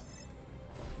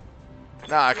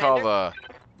 No,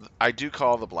 I do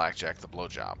call the blackjack the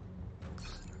blowjob,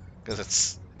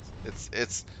 because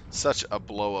it's such a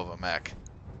blow of a mech.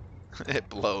 It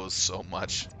blows so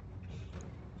much.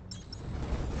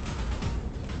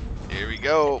 Here we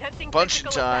go, Attempting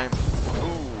punching tactical time. attack.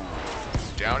 Ooh,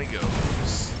 down he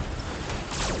goes,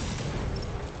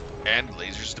 and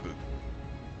lasers to boot.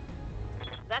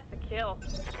 That's a kill.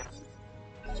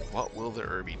 What will the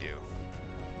Irby do?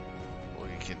 Will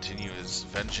he continue his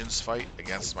vengeance fight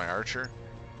against my archer?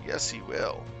 Yes, he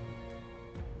will.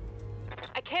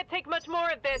 I can't take much more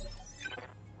of this.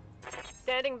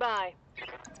 Standing by.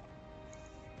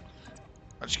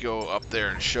 Why don't you go up there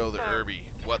and show the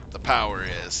Irby what the power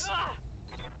is? Ah!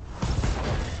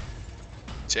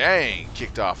 Dang,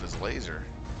 kicked off his laser.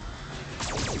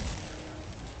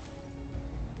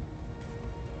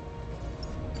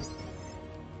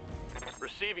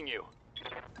 Receiving you.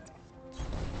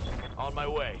 On my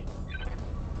way.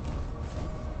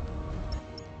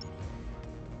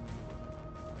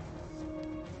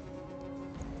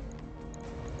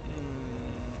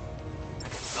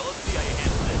 Now let's see how you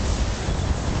handle this.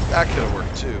 That could have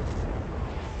worked too.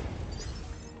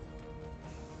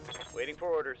 Waiting for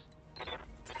orders.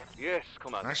 Yes,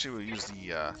 come on. Actually, we'll use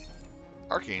the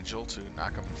Archangel to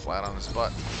knock him flat on his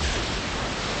butt.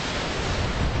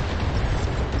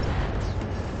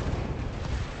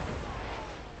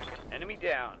 Enemy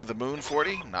down. The Moon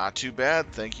 40, not too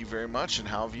bad. Thank you very much. And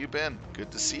how have you been?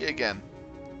 Good to see you again.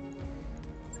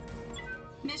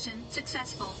 Mission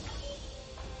successful.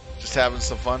 Just having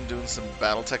some fun doing some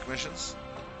BattleTech missions.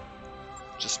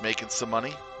 Just making some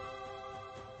money.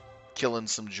 Killing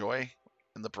some joy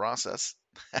in the process.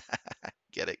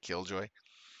 Get it, Killjoy?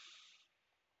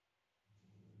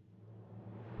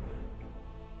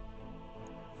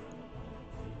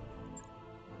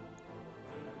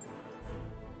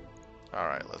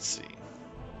 Alright, let's see.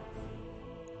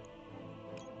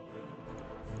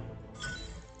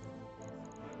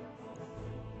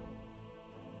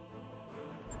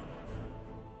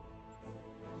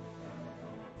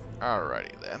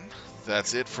 Alrighty then.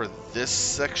 That's it for this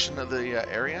section of the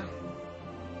area.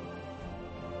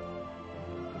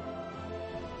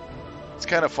 It's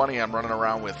kind of funny, I'm running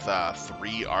around with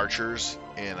 3 archers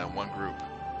in one group.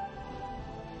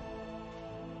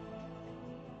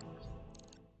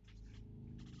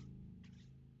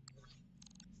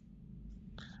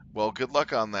 Well, good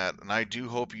luck on that, and I do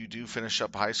hope you do finish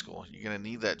up high school. You're gonna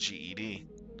need that GED.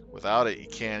 Without it, you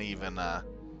can't even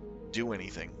do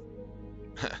anything.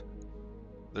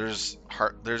 There's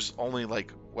only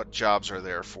like what jobs are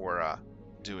there for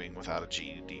doing without a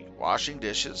GED? Washing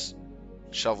dishes,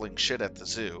 shoveling shit at the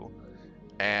zoo,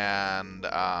 and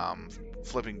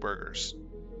flipping burgers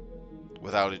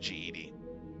without a GED.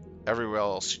 Everywhere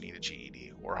else you need a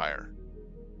GED or higher.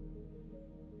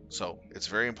 So it's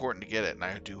very important to get it, and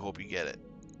I do hope you get it.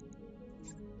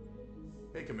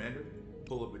 Hey, Commander.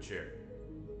 Pull up a chair.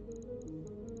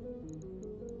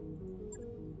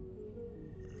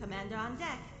 Commander on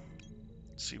deck.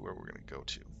 Let's see where we're going to go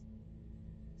to.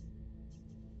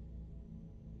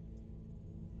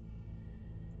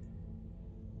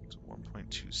 It's a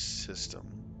 1.2 system.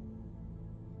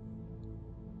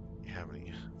 You have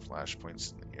any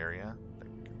flashpoints in the area that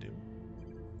we can do?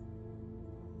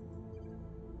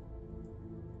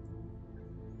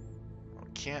 Well,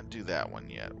 we can't do that one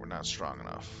yet. We're not strong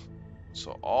enough.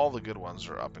 So all the good ones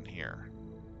are up in here.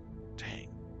 Dang.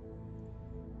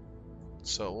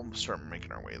 So we'll start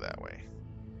making our way that way.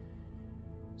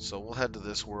 So we'll head to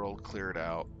this world, clear it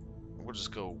out. We'll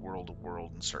just go world to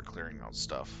world and start clearing out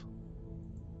stuff.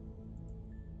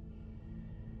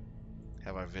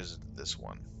 Have I visited this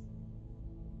one?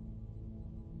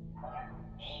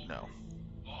 No.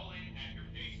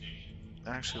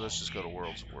 Actually, let's just go to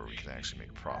worlds where we can actually make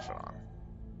a profit on.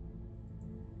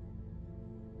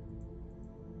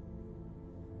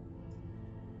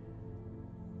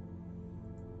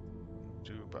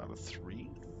 Do about a 3.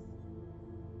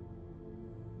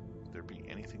 Would there be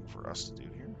anything for us to do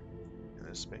here in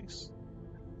this space?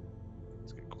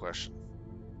 That's a good question.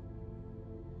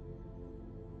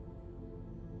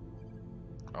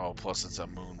 Oh, plus it's a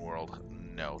moon world.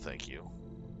 No, thank you.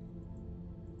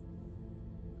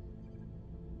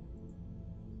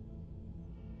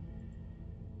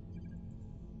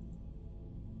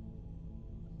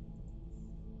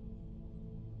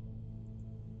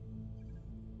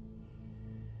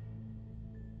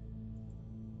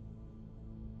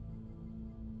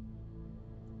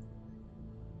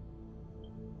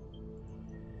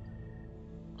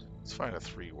 Let's find a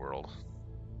 3 world.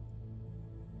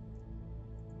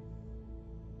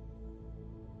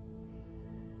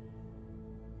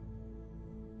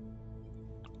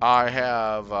 I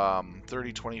have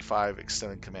 3025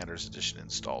 Extended Commander's Edition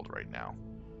installed right now.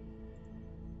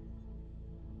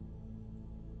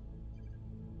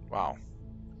 Wow.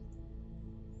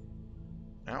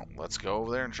 Well, let's go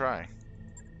over there and try.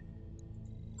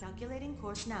 Calculating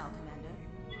course now, Commander.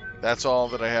 That's all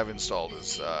that I have installed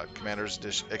is Commander's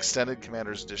Edition, Extended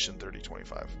Commander's Edition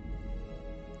 3025.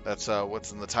 That's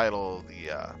what's in the title of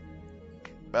the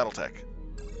BattleTech.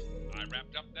 I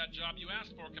wrapped up that job you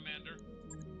asked for, Commander.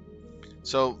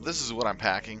 So this is what I'm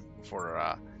packing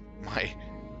for my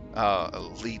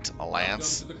Elite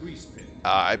Alliance.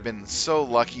 I've been so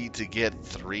lucky to get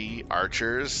 3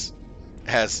 archers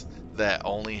as the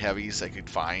only heavies I could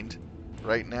find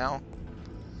right now.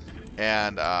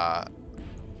 And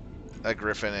a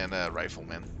griffin and a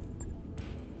rifleman.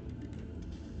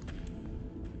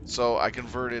 So I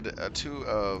converted 2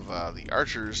 of the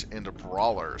archers into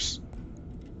brawlers.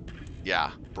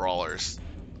 Yeah, brawlers.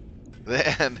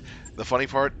 Then the funny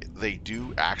part, they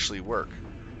do actually work.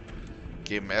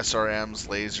 Gave them SRMs,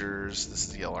 lasers. This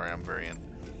is the LRM variant.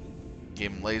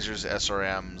 Gave them lasers,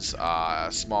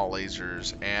 SRMs, small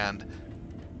lasers, and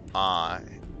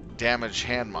damage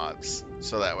hand mods.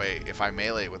 So that way, if I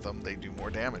melee with them, they do more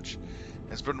damage.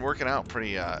 And it's been working out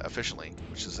pretty efficiently,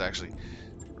 which is actually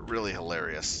really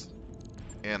hilarious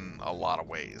in a lot of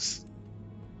ways.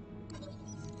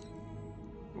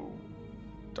 Ooh.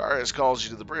 Darius calls you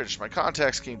to the bridge. My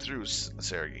contacts came through,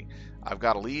 Sergey. I've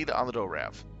got a lead on the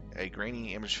DORAV. A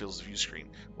grainy image fills the view screen.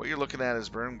 What you're looking at is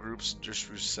Burnham Group's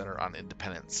distribution center on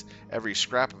Independence. Every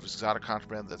scrap of exotic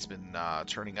contraband that's been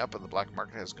turning up in the black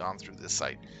market has gone through this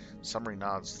site. Summary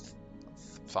nods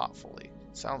thoughtfully.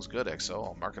 Sounds good, XO.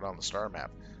 I'll mark it on the star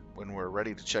map. When we're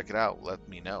ready to check it out, let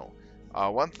me know.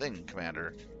 One thing,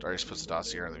 Commander. Darius puts the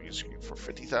dossier on the view screen. For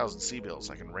 50,000 C-bills,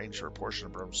 I can arrange for a portion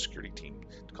of Burnham's security team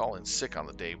to call in sick on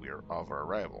the day of our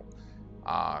arrival.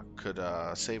 Could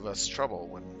save us trouble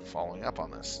when following up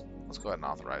on this. Let's go ahead and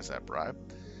authorize that bribe.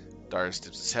 Darius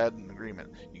tips his head in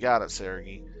agreement. You got it,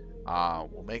 Sergey.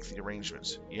 We'll make the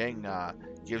arrangements. Yang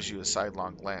gives you a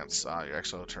sidelong glance. Your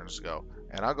XO turns to go.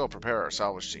 And I'll go prepare our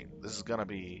salvage team. This is going to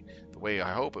be the way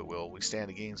I hope it will. We stand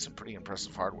to gain some pretty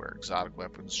impressive hardware, exotic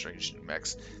weapons, strange new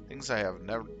mechs, things I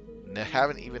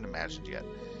haven't even imagined yet.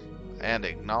 And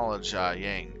acknowledge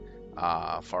Yang,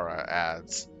 Farah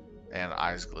adds. and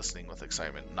eyes glistening with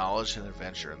excitement, knowledge and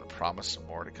adventure, and the promise of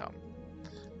more to come.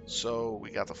 So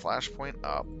we got the flashpoint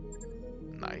up.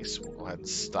 Nice. We'll go ahead and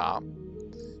stop.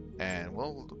 And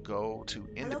we'll go to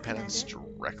Independence Hello,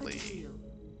 Commander. directly. Good to see you.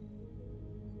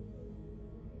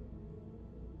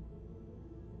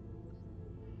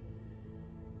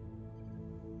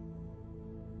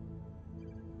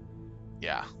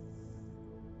 Yeah.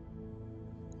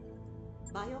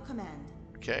 Bio command.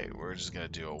 Okay, we're just gonna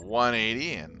do a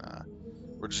 180, and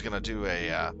we're just gonna do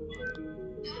a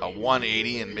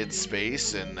 180 in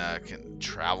mid-space, and can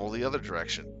travel the other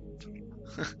direction.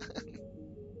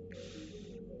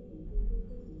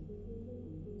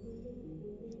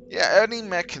 Yeah, any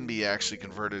mech can be actually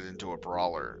converted into a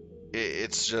brawler.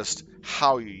 It's just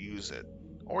how you use it,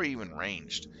 or even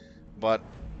ranged. But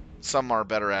some are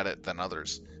better at it than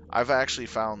others. I've actually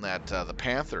found that the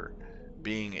Panther,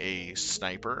 being a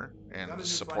sniper Got a and new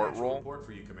support financial role report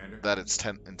for you, Commander. that it's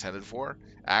intended for,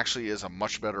 actually is a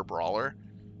much better brawler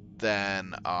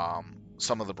than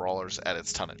some of the brawlers at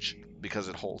its tonnage, because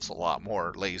it holds a lot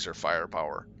more laser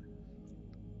firepower.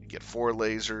 You get 4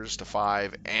 lasers to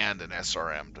 5 and an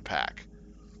SRM to pack.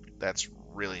 That's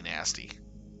really nasty.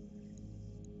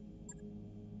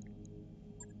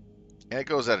 And it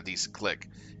goes at a decent click.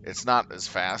 It's not as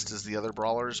fast as the other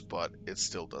brawlers, but it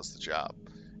still does the job.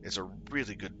 It's a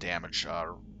really good damage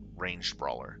ranged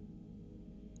brawler.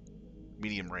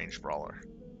 Medium range brawler.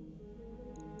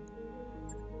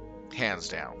 Hands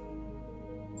down.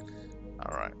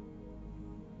 Alright.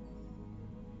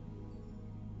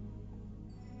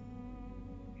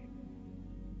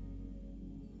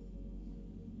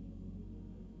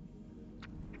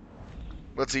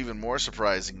 What's even more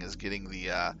surprising is getting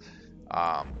the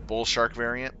bull shark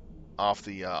variant off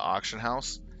the auction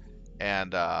house,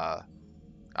 and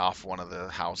off one of the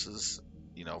houses,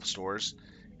 stores,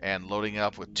 and loading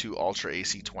up with 2 Ultra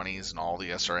AC-20s and all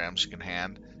the SRMs you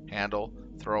can handle.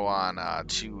 Throw on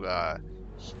 2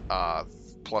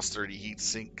 plus 30 heat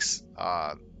sinks,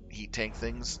 heat tank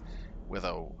things with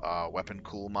a weapon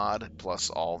cool mod, plus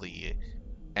all the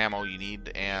ammo you need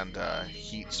and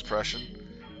heat suppression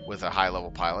with a high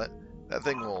level pilot. That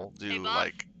thing will do, Hey, boss.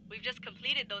 like, We've just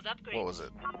completed those upgrades. what was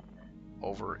it?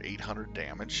 Over 800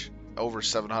 damage, over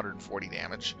 740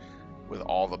 damage, with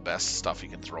all the best stuff you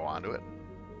can throw onto it.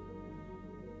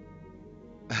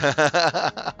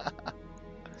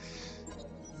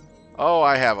 Oh,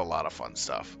 I have a lot of fun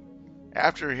stuff.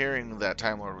 After hearing that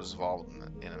Time Lord was involved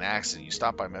in an accident, you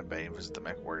stop by Medbay and visit the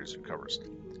Mech Warriors and recovers.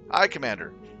 Hi,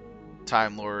 Commander.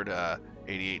 Time Lord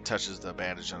 88 touches the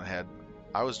bandage on the head.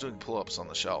 I was doing pull-ups on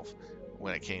the shelf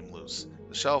when it came loose.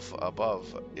 The shelf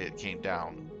above it came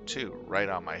down, too, right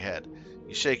on my head.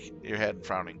 You shake your head and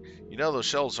frowning. You know those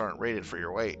shelves aren't rated for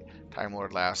your weight. Time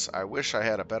Lord laughs. I wish I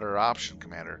had a better option,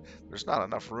 Commander. There's not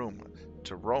enough room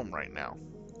to roam right now.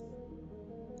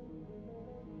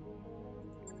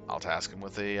 I'll task him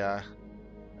with a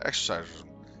exercise.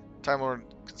 Time Lord,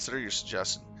 consider your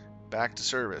suggestion. Back to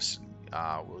service.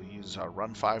 We'll use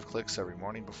run 5 clicks every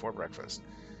morning before breakfast.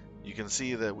 You can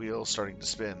see the wheels starting to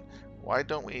spin. Why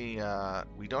don't we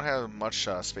don't have much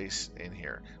space in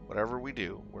here. Whatever we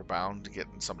do, we're bound to get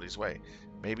in somebody's way.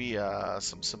 Maybe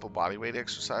some simple body weight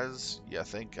exercises you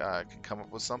think can come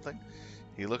up with something?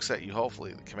 He looks at you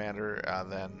hopefully, the Commander,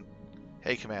 then,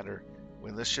 hey Commander,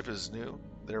 when this ship is new,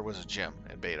 there was a gym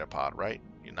in Beta Pod, right?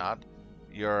 You nod.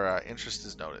 Your interest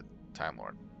is noted, Time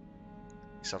Lord.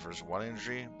 He suffers 1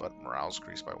 injury, but morale's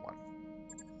increased by 1.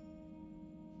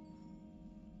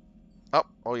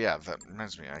 Oh yeah, that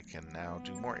reminds me, I can now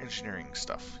do more engineering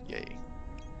stuff. Yay.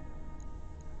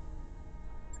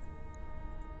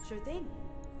 Sure thing.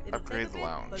 It'll Upgrade take a the bit,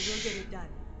 lounge. but we'll get it done.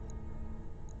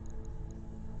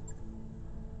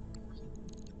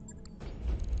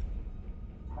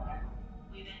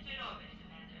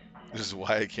 This is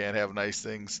why I can't have nice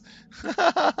things.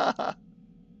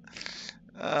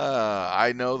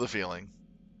 I know the feeling.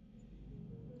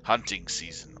 Hunting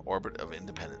season, orbit of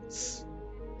independence.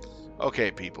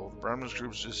 Okay, people, the Brahmins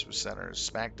Group's district center is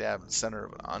smack dab in the center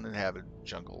of an uninhabited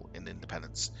jungle in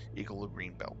Independence, equal to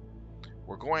Greenbelt.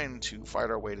 We're going to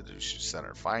fight our way to the district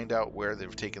center, find out where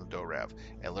they've taken the Dorav,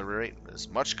 and liberate as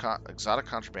much exotic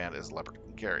contraband as a leopard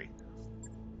can carry.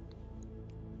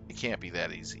 It can't be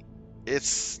that easy.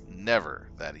 It's never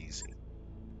that easy.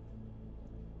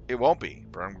 It won't be.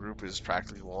 Burnham Group is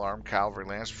practically well-armed cavalry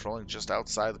lance patrolling just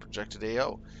outside the projected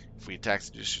AO. If we attack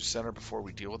the district center before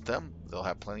we deal with them, they'll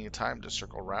have plenty of time to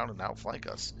circle around and outflank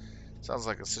us. Sounds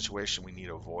like a situation we need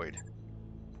to avoid.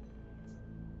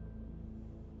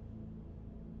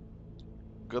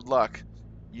 Good luck.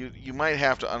 You might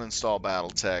have to uninstall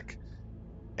BattleTech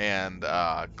and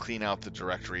clean out the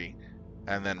directory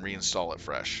and then reinstall it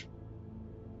fresh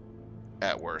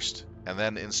at worst, and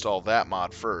then install that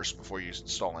mod first before you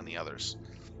install any others.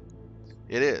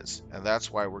 It is, and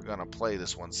that's why we're going to play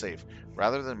this one safe.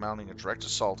 Rather than mounting a direct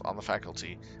assault on the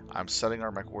faculty, I'm setting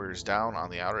our mech warriors down on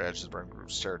the outer edge of the Burn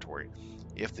Group's territory.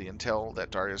 If the intel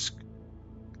that Darius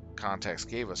contacts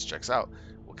gave us checks out,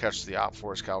 we'll catch the Op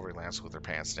Force Cavalry Lance with their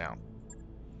pants down.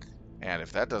 And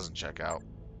if that doesn't check out,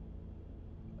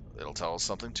 it'll tell us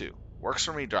something too. Works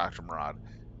for me, Dr. Murad.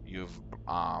 You've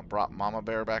brought Mama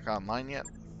Bear back online yet?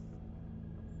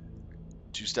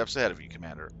 2 steps ahead of you,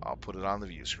 Commander. I'll put it on the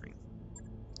view screen.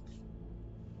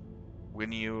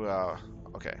 When you,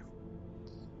 okay.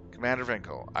 Commander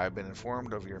Venko, I have been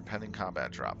informed of your impending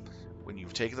combat drop. When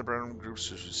you've taken the Brennan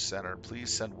Group's center,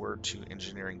 please send word to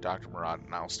Engineering Dr. Murad,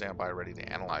 and I'll stand by ready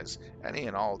to analyze any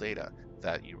and all data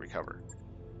that you recover.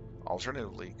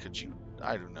 Alternatively, could you,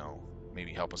 I don't know,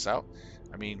 maybe help us out?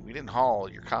 I mean, we didn't haul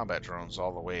your combat drones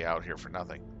all the way out here for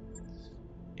nothing.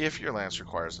 If your lance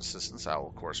requires assistance, I will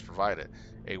of course provide it.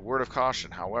 A word of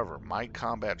caution, however, my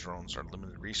combat drones are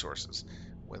limited resources.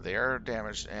 When they are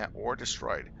damaged or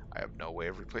destroyed, I have no way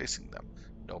of replacing them.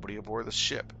 Nobody aboard the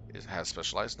ship has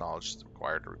specialized knowledge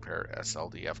required to repair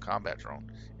SLDF combat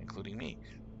drone, including me.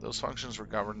 Those functions were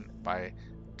governed by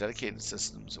dedicated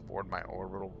systems aboard my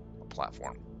orbital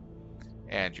platform.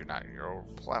 And you're not in your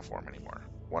orbital platform anymore.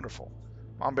 Wonderful.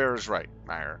 Mom Bear is right,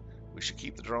 Meyer. We should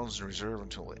keep the drones in reserve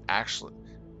until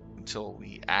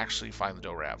we actually find the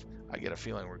Dorav. I get a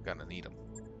feeling we're gonna need them.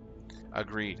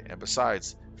 Agreed. And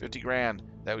besides, 50 grand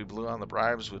that we blew on the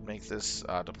bribes would make this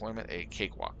deployment a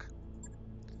cakewalk.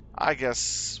 I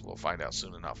guess we'll find out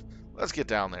soon enough. Let's get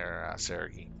down there,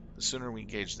 Sergey. The sooner we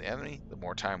engage the enemy, the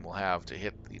more time we'll have to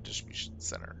hit the distribution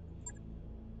center.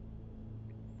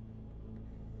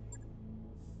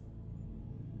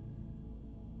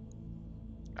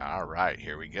 All right,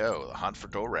 here we go. The hunt for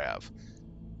Dorav.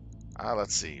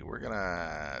 Let's see. We're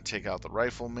gonna take out the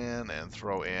rifleman and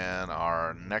throw in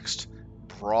our next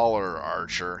brawler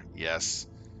archer. Yes,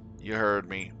 you heard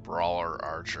me, brawler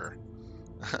archer.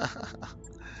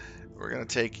 We're gonna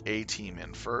take a team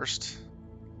in first.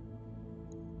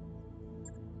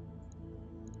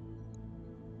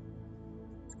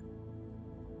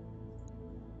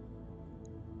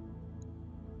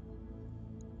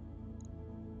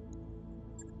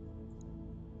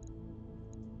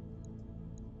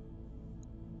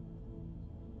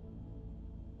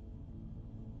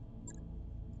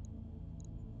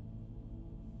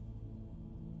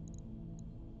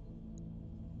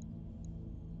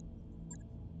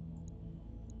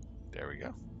 There we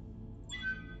go.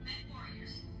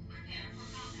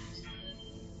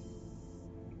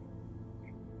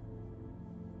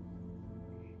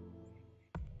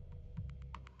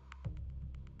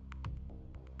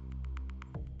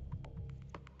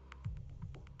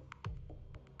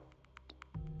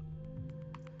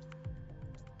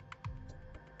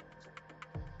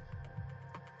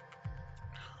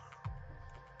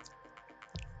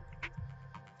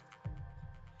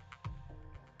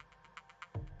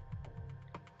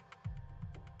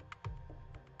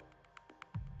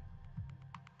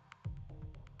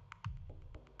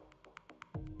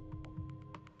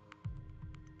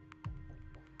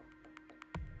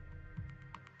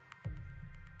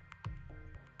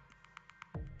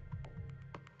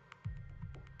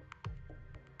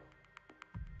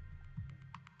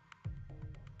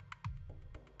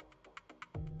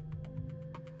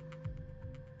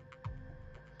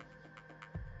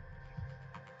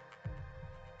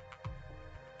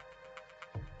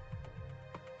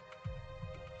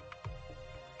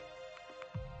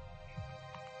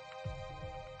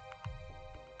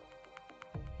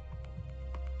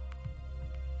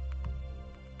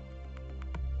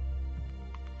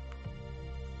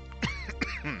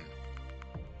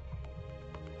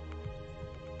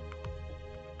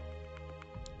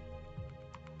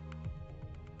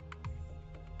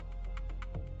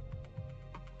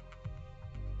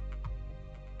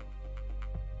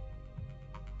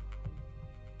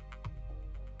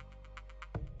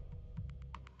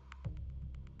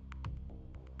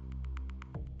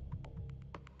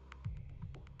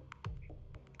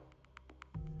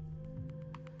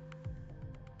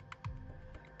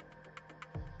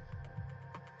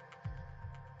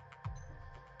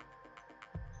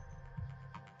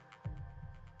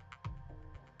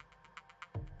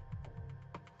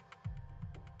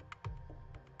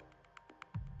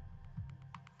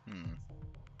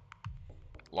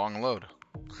 Long load.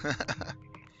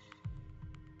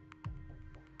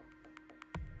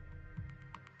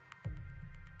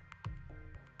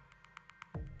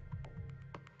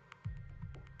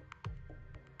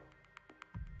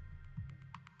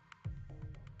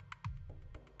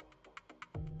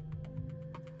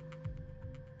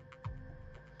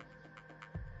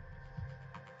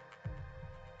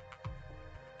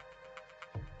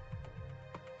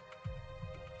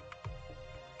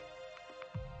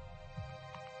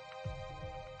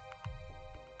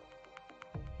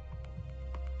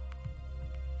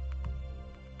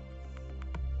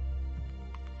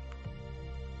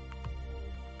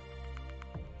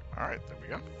 Alright, there we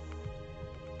go.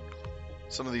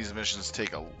 Some of these missions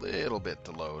take a little bit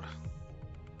to load.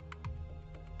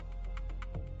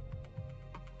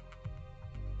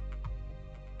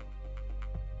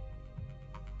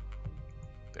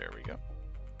 There we go.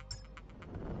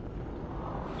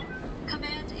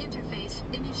 Command interface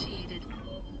initiated.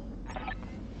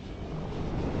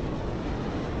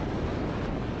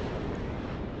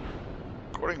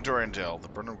 According to our intel, the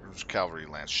Burnham Group's cavalry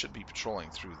lance should be patrolling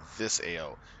through this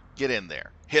AO. Get in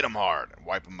there, hit them hard, and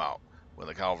wipe them out. When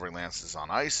the cavalry lance is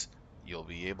on ice, you'll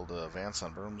be able to advance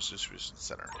on Burnham's distribution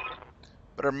center.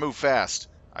 Better move fast.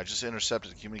 I just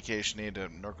intercepted a communication aid to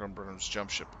Norcom Burnham's jump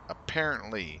ship.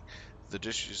 Apparently, the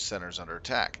distribution center is under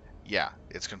attack. Yeah,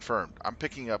 it's confirmed. I'm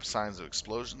picking up signs of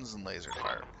explosions and laser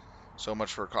fire. So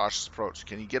much for a cautious approach.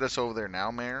 Can you get us over there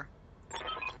now, Mayor?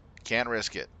 Can't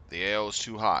risk it. The AO is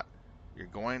too hot. You're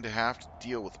going to have to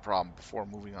deal with the problem before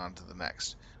moving on to the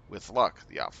next. With luck,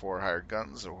 the OP4 hired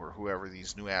guns, or whoever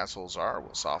these new assholes are,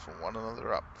 will soften one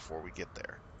another up before we get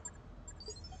there.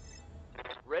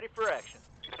 Ready for action.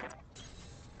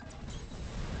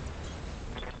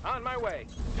 On my way.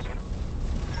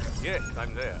 Yes,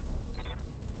 I'm there.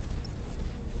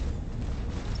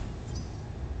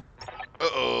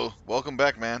 Uh-oh. Welcome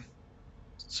back, man.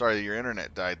 Sorry your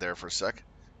internet died there for a sec.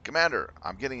 Commander,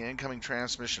 I'm getting an incoming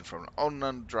transmission from an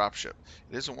unknown dropship.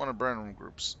 It isn't one of Burnham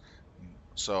Group's,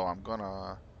 so I'm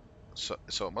gonna...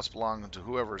 So it must belong to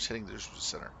whoever is hitting the distribution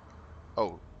center.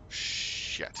 Oh,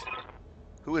 shit.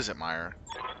 Who is it, Meyer?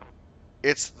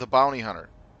 It's the bounty hunter,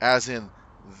 as in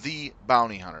the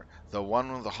bounty hunter. The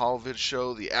one with the Holovid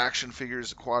show, the action figures,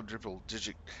 the quadruple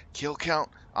digit kill count.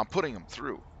 I'm putting him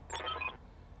through.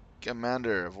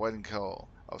 Commander of White and Co.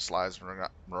 of Sly's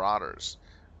Marauders.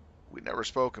 We've never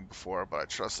spoken before, but I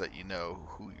trust that you know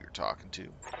who you're talking to.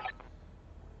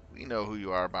 We know who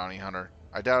you are, bounty hunter.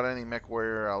 I doubt any mech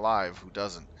warrior alive who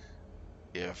doesn't.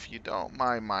 If you don't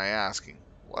mind my asking,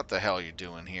 what the hell are you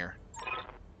doing here?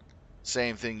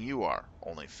 Same thing you are,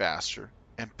 only faster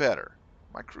and better.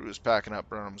 My crew is packing up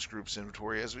Burnham's group's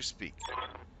inventory as we speak.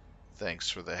 Thanks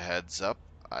for the heads up,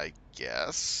 I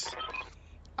guess.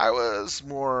 I was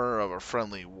more of a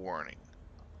friendly warning.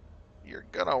 You're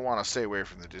gonna want to stay away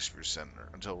from the distribution center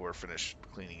until we're finished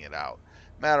cleaning it out.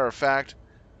 Matter of fact,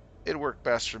 it'd work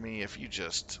best for me if you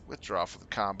just withdraw from the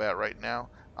combat right now.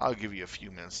 I'll give you a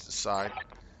few minutes to decide.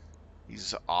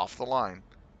 He's off the line.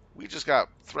 We just got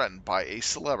threatened by a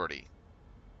celebrity.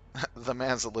 The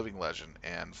man's a living legend,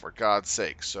 and for God's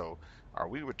sake, so are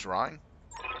we withdrawing?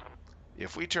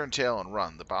 If we turn tail and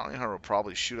run, the bounty hunter will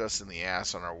probably shoot us in the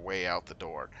ass on our way out the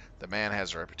door. The man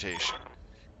has a reputation.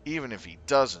 Even if he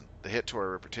doesn't, the hit to our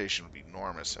reputation would be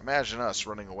enormous. Imagine us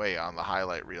running away on the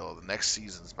highlight reel of the next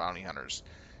season's bounty hunters.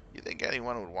 You think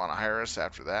anyone would want to hire us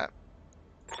after that?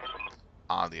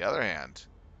 On the other hand,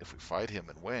 if we fight him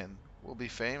and win, we'll be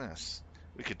famous.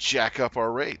 We could jack up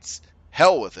our rates.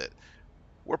 Hell with it.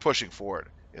 We're pushing forward.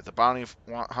 If the bounty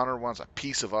hunter wants a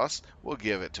piece of us, we'll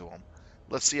give it to him.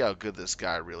 Let's see how good this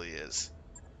guy really is.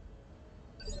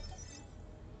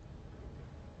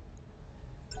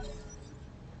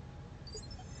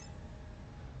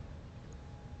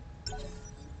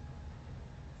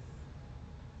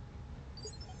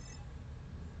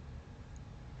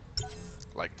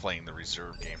 Like playing the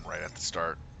reserve game right at the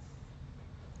start.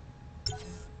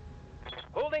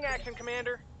 Holding action,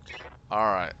 Commander.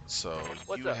 Alright, so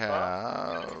What's you up,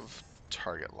 have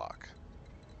target lock.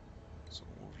 So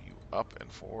we'll move you up and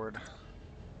forward.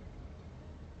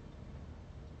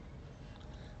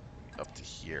 Up to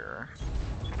here.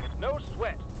 No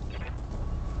sweat.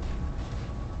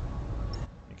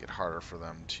 Make it harder for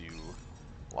them to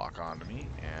lock onto me,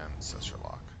 and sensor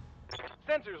lock.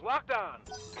 Sensors locked on.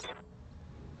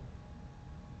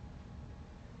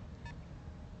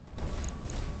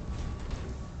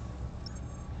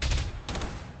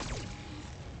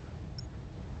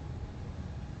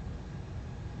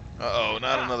 Uh-oh,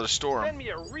 not another storm. Send me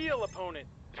a real opponent.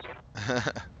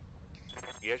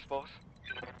 Yes, boss?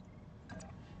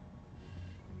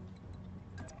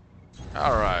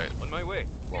 Alright, On my way.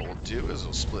 what we'll do is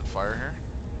we'll split fire here.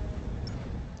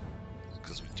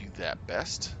 Because we do that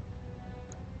best.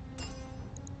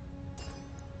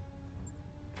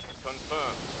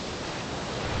 Confirmed.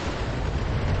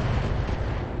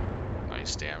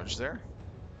 Nice damage there.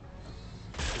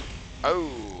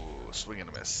 Oh, swing and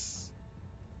a miss.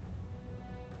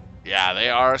 Yeah, they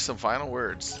are some final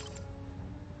words.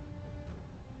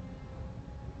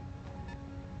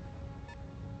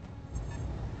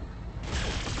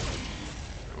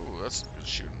 Ooh, that's some good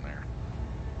shooting there.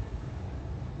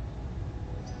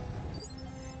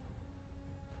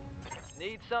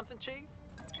 Need something, Chief?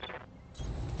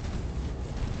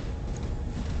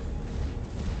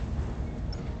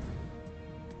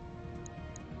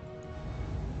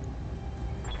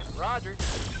 Roger.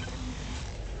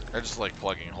 I just like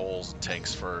plugging holes in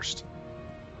tanks first.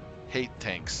 Hate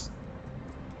tanks.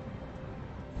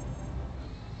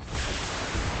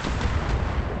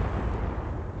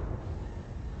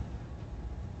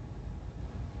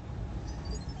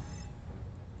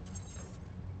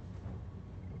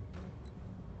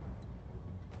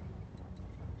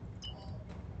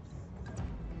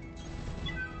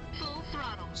 Full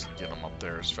throttle. Just get them up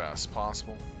there as fast as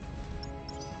possible.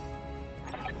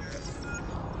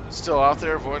 Still out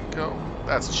there, Voidenko?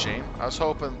 That's a shame. I was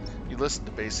hoping you listened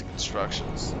to basic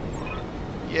instructions.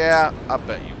 Yeah, I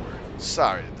bet you were.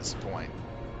 Sorry to disappoint.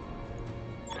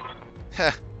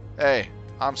 Heh. Hey,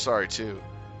 I'm sorry too.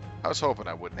 I was hoping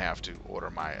I wouldn't have to order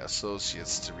my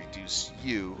associates to reduce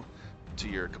you to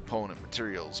your component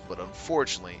materials, but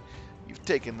unfortunately, you've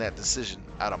taken that decision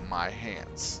out of my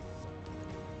hands.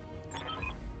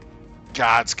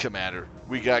 Gods, Commander,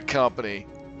 we got company.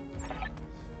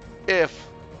 If,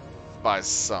 by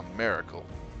some miracle,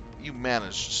 you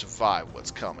manage to survive what's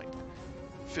coming,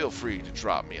 feel free to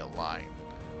drop me a line.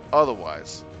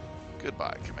 Otherwise,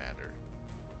 goodbye, Commander.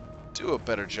 Do a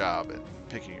better job at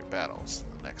picking your battles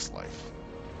in the next life.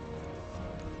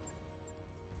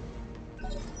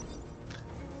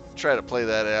 Try to play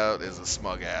that out as a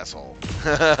smug asshole.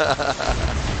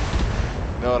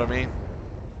 Know what I mean?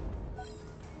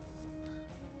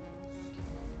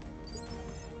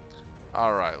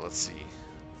 Alright, let's see.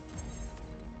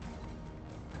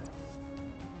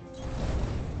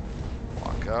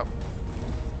 Walk up.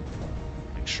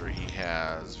 Make sure he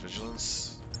has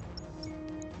vigilance.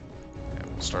 And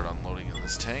we'll start unloading in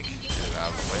this tank. Get it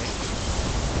out of the way.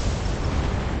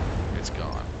 It's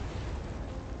gone.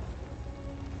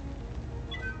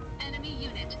 Enemy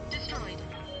unit destroyed.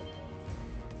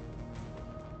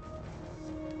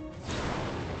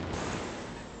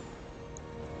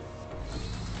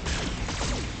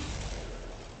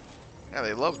 Yeah,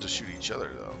 they love to shoot each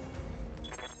other, though.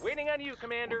 Waiting on you,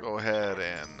 Commander. We'll go ahead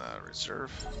and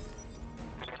reserve.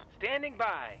 Standing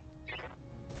by.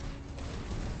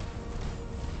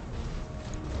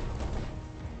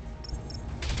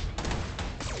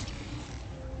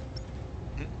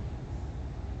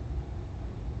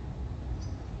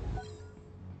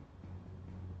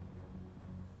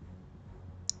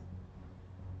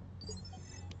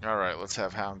 All right, let's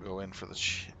have Hound go in for the.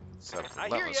 Let's have I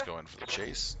hear Relentless ya. go in for the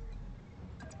chase.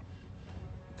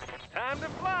 Time to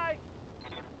fly.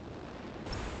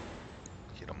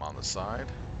 Get him on the side.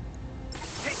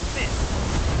 Take this.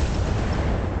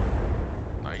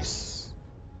 Nice.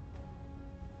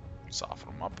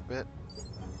 Soften him up a bit.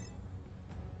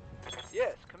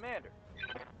 Yes, Commander.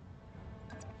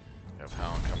 Have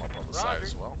Hound come up on the side Roger.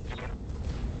 as well.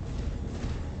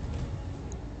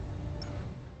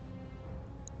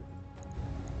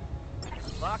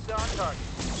 Locked on target.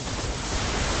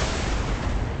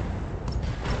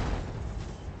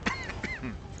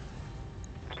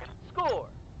 Score.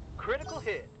 Critical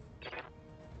hit.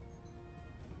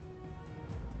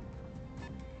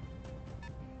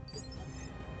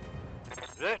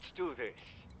 Let's do this.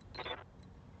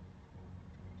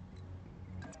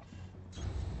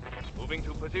 Moving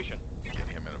to position. Get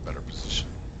him in a better position.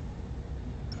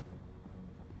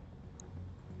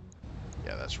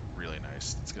 Yeah, that's really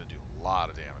nice. It's going to do a lot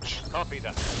of damage. Copy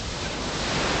that.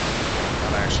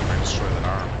 That actually might destroy that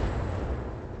arm.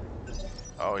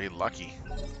 Oh, he lucky.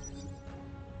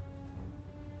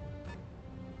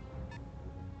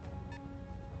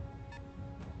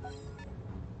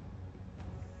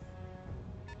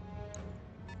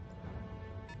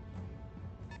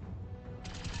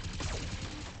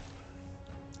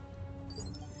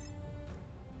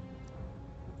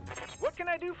 What can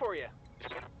I do for you?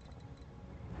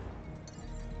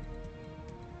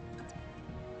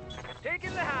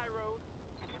 Taking the high road.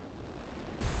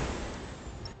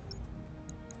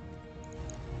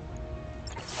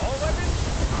 All weapons,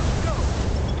 go.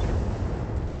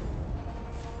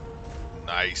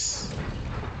 Nice.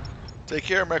 Take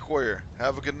care, Mech Warrior.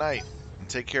 Have a good night. And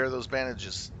take care of those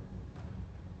bandages.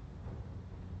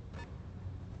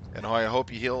 And I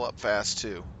hope you heal up fast,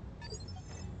 too.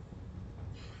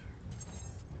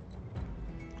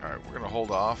 Alright, we're going to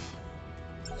hold off.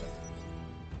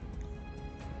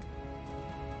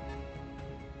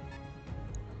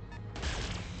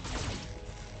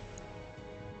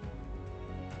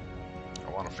 I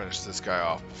want to finish this guy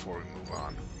off before we move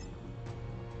on.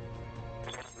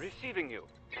 Receiving you.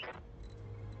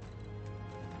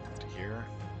 To here.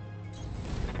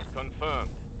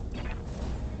 Confirmed.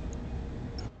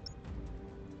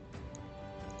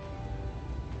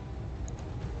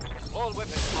 All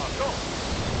weapons are go.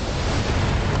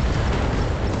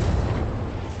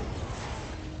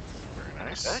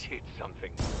 Nice. That hit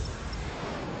something.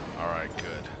 Alright,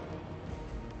 good.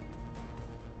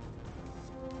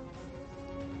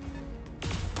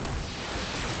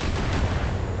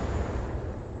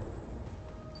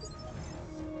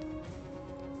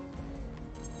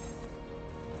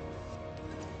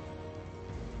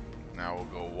 Now we'll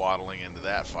go waddling into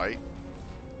that fight.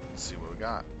 Let's see what we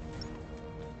got.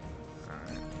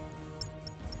 Alright.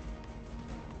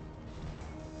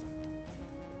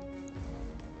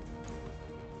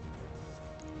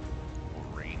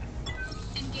 Wolverine.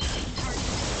 Engaging target.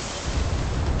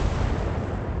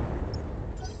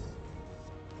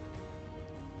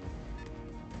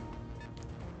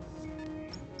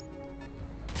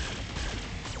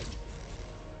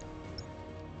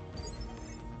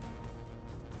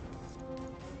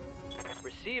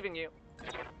 Receiving you.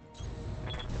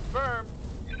 Confirm.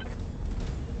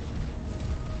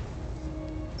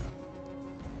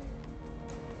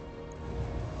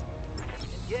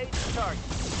 Engage target.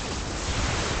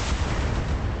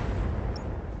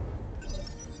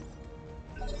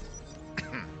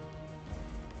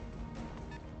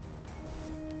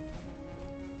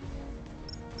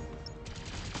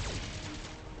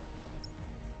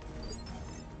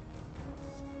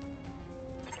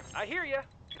 I hear ya.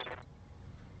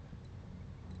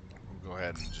 We'll go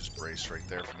ahead and just brace right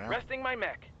there for now. Resting my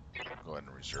mech. Go ahead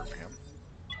and reserve him.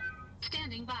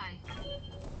 Standing by.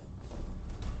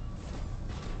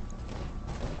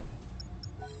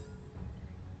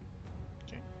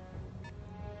 Okay.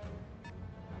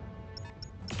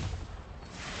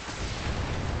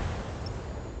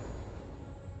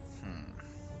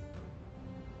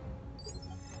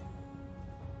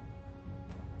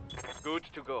 Good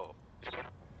to go.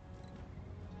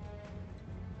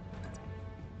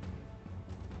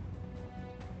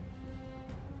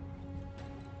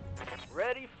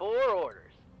 Ready for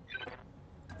orders.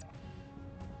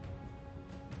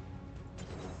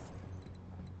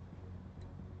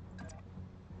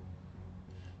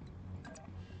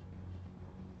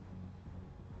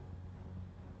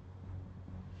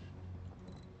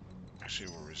 Actually,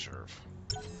 we'll reserve.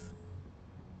 There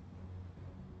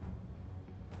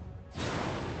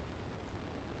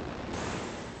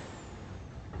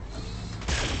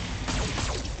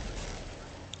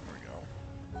we go.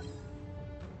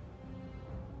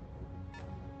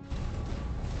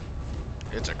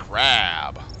 It's a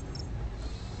crab.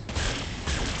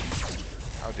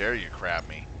 How dare you crab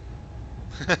me?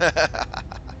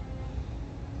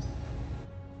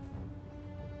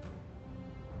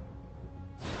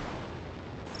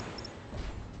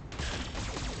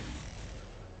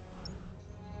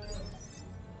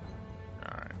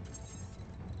 Alright.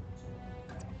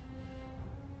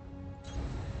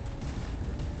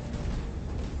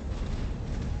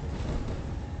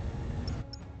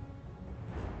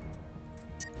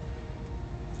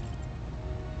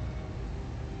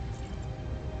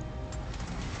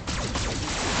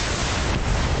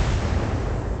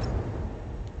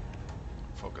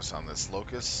 Focus on this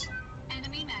locust.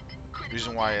 Enemy mech. Critical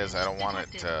Reason why is I don't damage want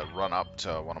it detected. to run up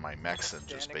to one of my mechs and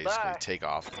just Standing basically by. take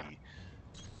off the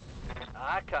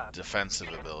I copy. defensive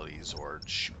abilities or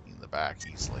shoot me in the back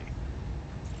easily.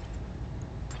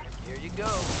 Here you go.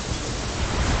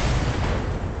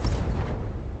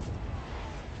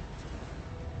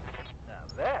 Now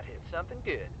that hit something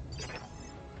good.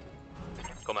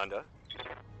 Commander.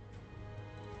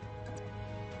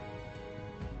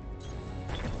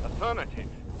 Affirmative.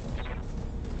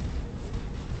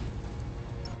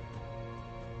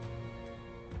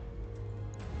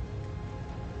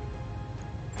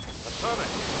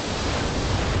 Affirmative.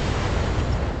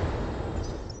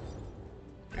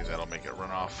 Maybe that'll make it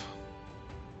run off.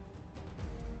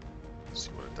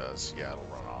 See what it does. Yeah, it'll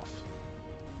run off.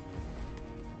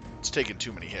 It's taking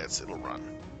too many hits. It'll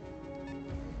run.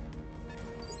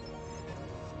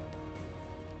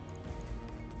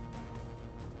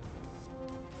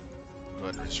 Go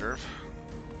ahead and reserve.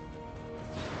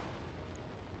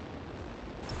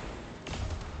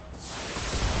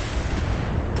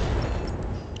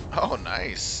 Oh,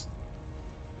 nice.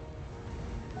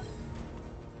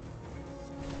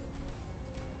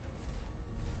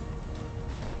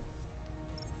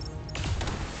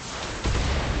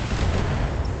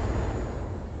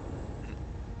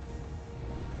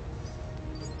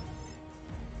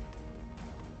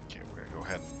 Okay, we're gonna go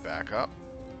ahead and back up.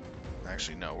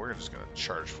 Actually, no, we're just gonna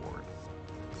charge forward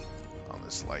on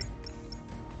this light.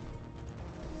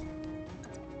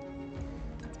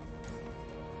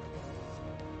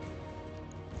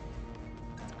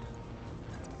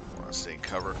 Want to stay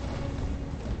covered.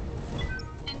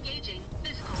 Engaging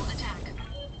physical attack.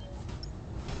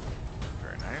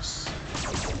 Very nice.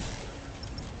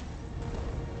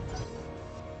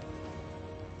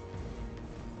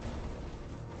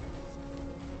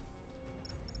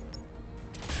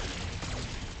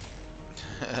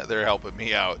 They're helping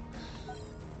me out.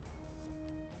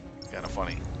 Kind of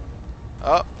funny.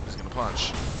 Oh, he's gonna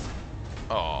punch.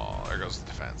 Oh, there goes the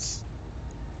defense.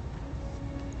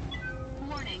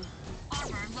 Warning.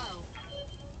 Armor low.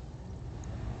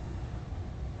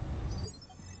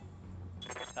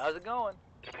 How's it going?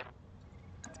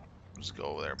 Just go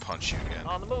over there and punch you again.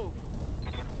 On the move.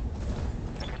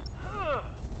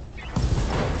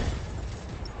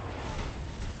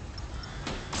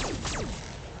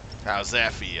 How's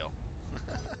that feel?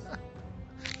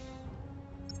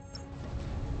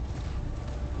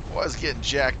 Was getting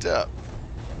jacked up.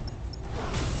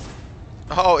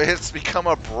 Oh, it's become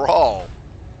a brawl.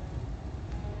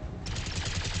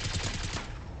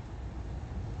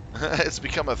 It's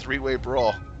become a three-way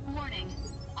brawl. Warning.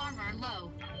 Armor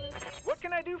low. What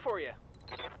can I do for you?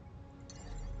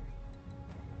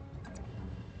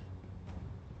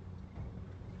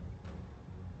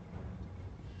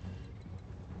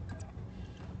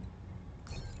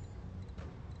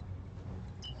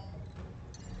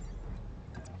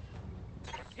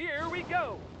 Here we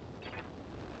go.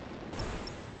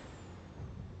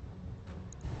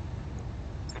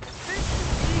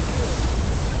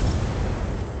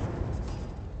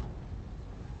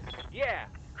 Yeah,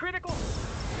 critical.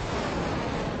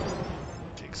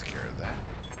 Takes care of that.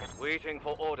 Waiting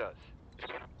for orders.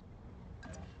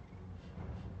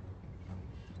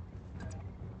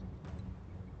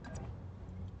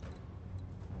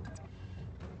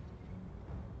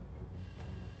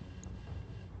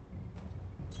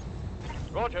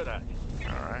 Roger that.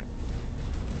 Alright.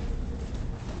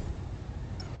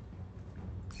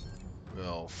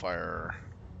 We'll fire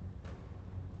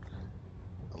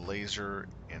a laser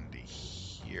into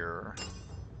here,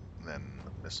 and then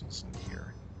missiles in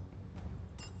here.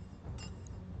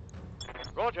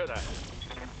 Roger that.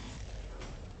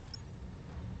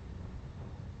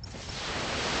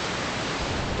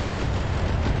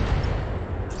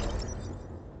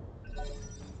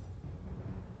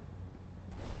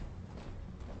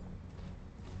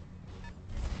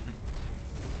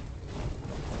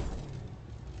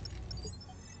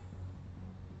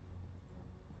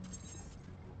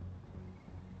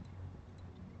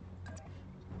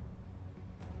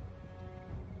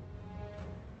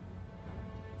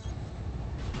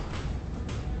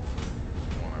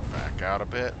 Want to back out a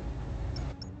bit.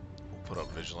 We'll put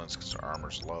up vigilance because our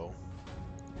armor's low.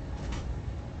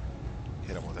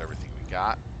 Hit him with everything we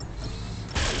got.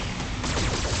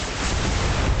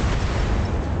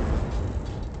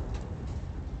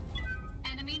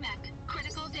 Enemy mech.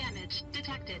 Critical damage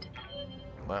detected.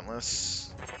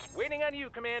 Relentless. Waiting on you,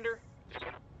 Commander.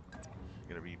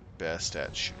 Gonna be best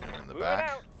at shooting him in the Moving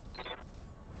back. out.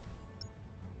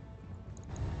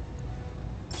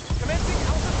 Commencing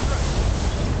Alpha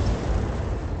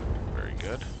Very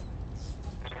good.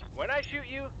 Strike. When I shoot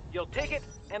you, you'll take it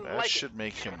and That like should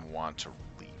make him want to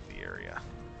leave the area.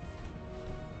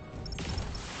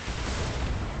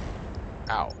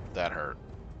 Ow, that hurt.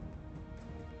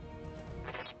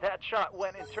 it. That shot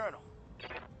went internal.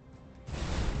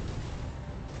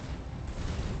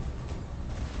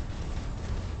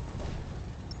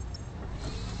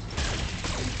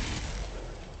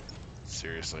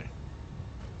 Seriously.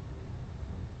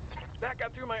 Back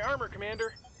up through my armor,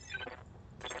 Commander.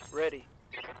 Ready.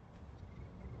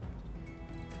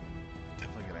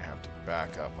 Definitely gonna have to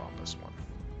back up on this one.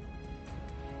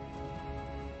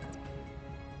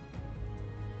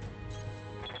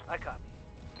 I copy.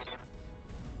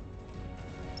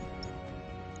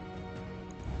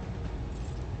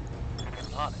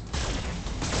 On it.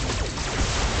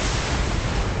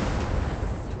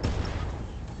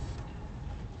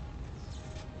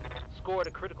 Scored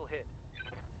a critical hit.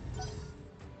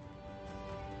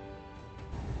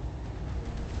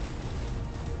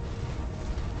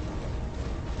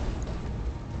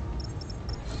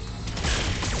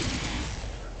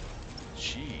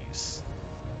 Jeez.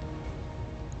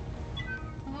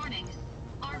 Warning.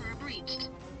 Armor breached.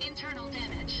 Internal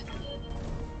damage.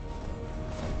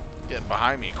 Getting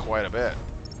behind me quite a bit.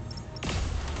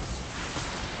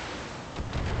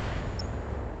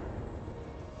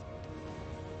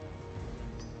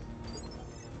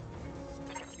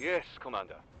 Yes,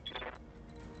 Commander.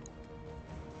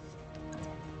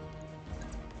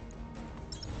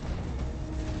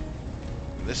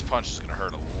 This punch is gonna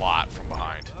hurt a lot from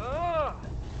behind.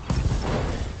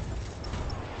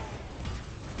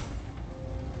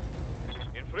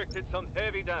 Inflicted some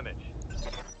heavy damage.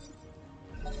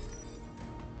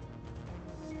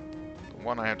 The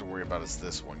one I have to worry about is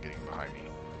this one getting behind me.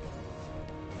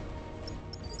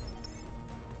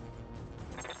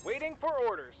 Waiting for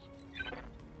orders.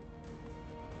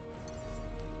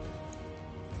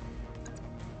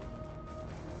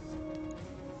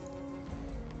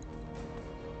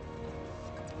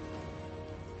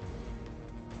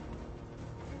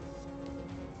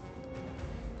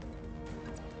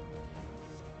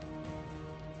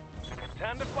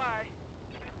 Time to fly.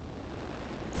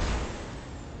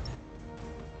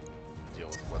 Deal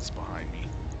with what's behind me.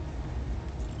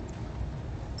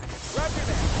 Roger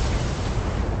that.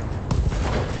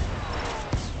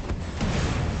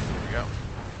 There we go.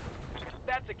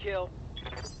 That's a kill.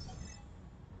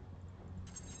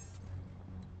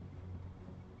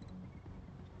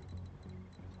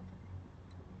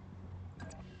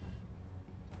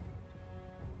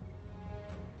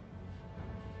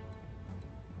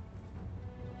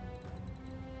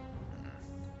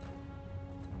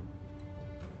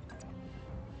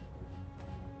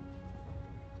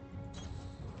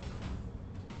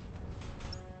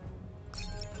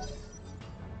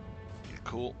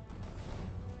 Cool.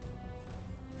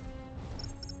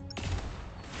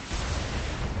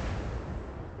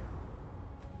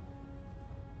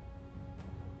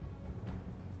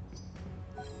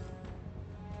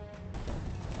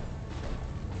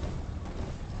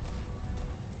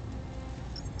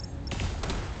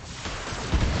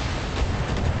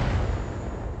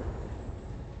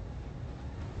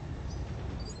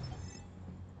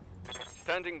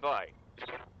 Standing by.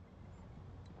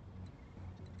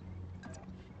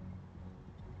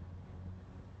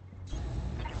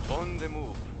 On the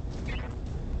move.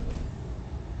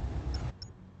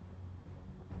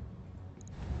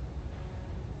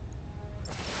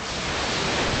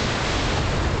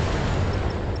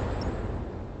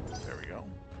 There we go.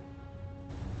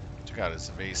 Took out his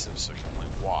evasive so he can only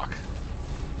walk.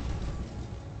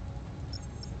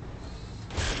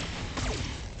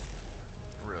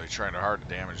 Really trying hard to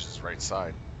damage his right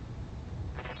side.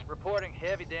 Reporting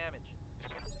heavy damage.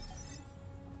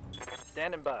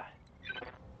 Standing by.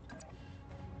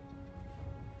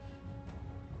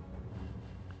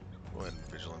 Go ahead and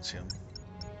vigilance him.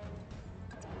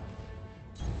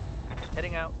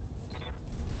 Heading out.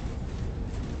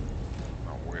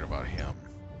 Not worried about him.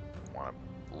 Want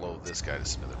to blow this guy to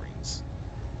smithereens.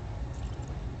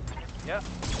 Yep.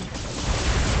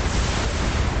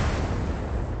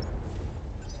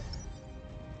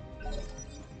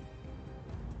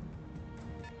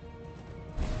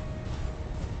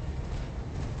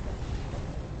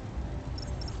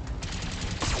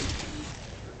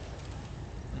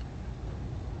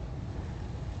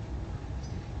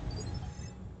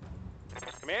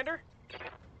 Commander?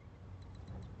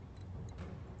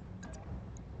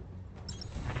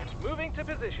 Moving to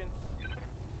position.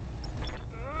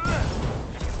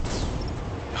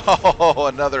 Oh,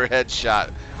 another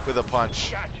headshot with a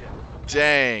punch. Gotcha.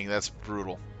 Dang, that's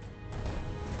brutal.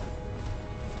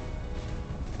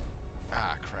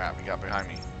 Ah, crap, he got behind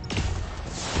me.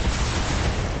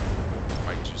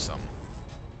 Might do something.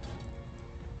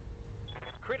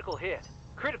 Critical hit.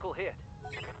 Critical hit.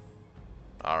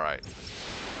 Alright.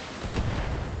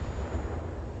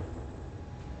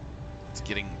 It's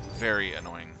getting very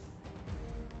annoying.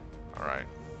 Alright.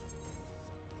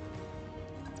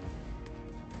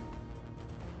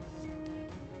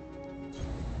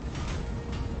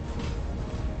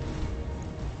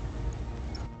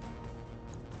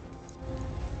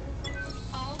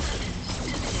 All weapons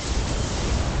emitted.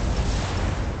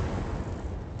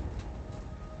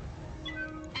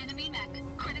 Enemy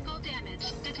mech. Critical damage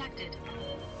detected.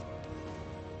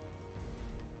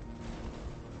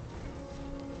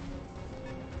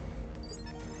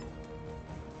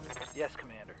 Yes,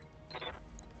 Commander.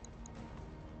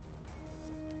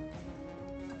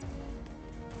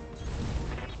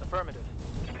 Affirmative.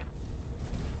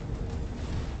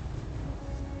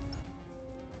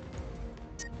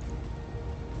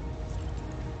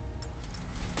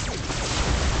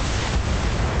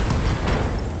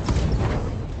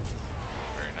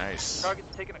 Very nice.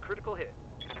 Target's taking a critical hit.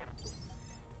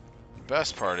 The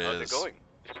best part How's it is going?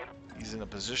 he's in a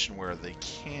position where they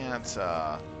can't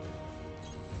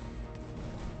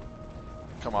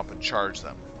come up and charge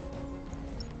them.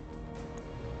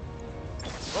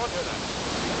 Roger that.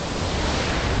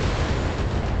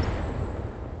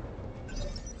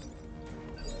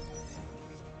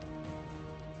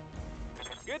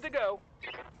 Good to go.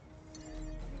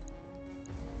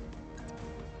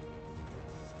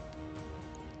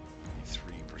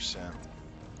 3%.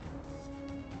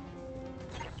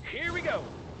 Here we go.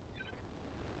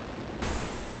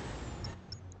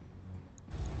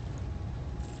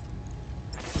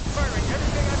 Firing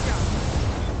everything I've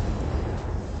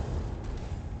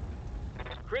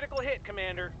got. Critical hit,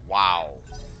 Commander. Wow.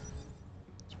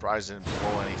 Surprised it didn't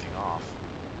blow anything off.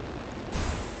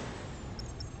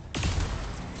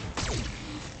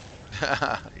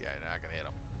 Yeah, you're not gonna hit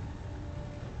him.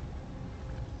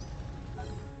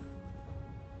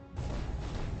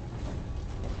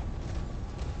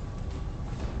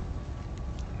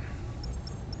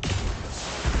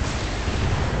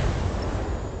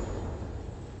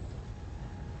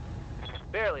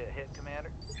 Barely a hit,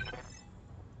 Commander.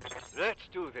 Let's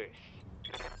do this.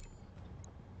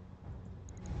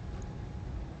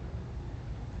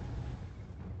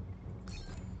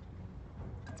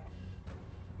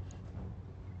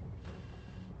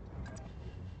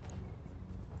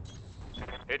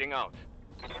 Heading out.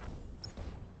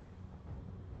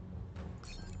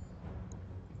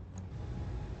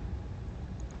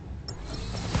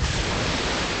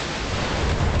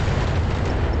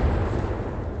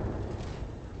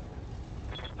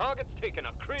 Target's taken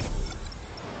a crit.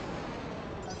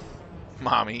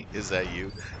 Mommy, is that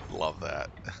you? Love that.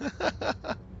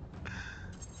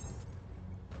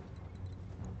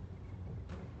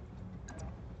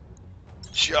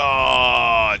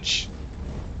 Charge!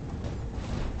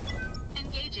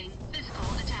 Engaging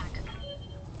physical attack.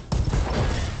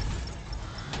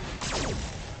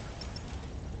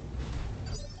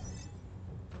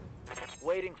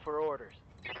 Waiting for orders.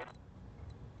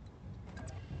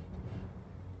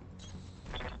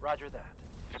 Roger that.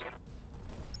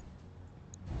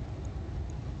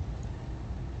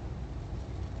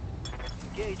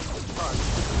 Engaging with target.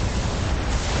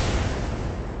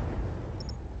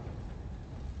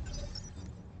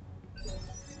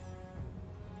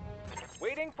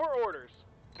 Waiting for orders.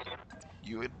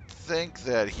 You would think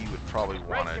that he would probably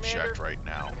want to Right, eject Commander. right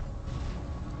now.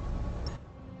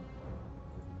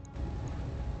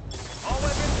 All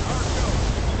weapons are go.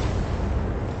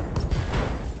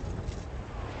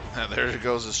 There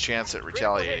goes his chance at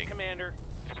Critical hit, retaliating. Commander.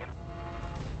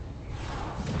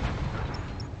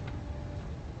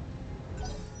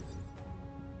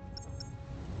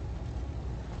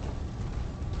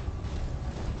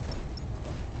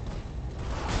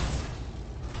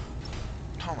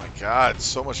 Oh my god,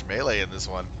 so much melee in this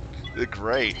one.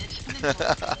 Great.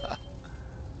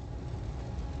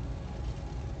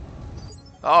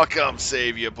 I'll come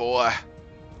save you, boy.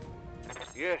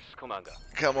 Yes, Commander.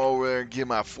 Come over there and give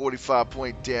my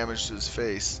 45-point damage to his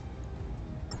face.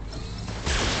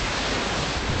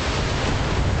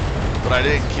 But I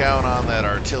didn't count on that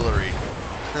artillery.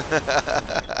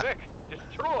 Vic,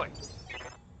 destroy.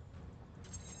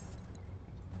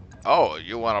 Oh,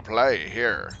 you want to play?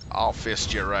 Here, I'll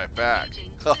fist you right back.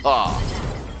 Engaging physical attack.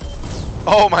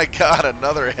 Oh my god,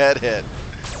 another head hit.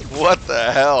 What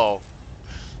the hell?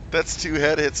 That's 2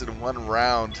 head hits in 1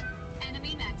 round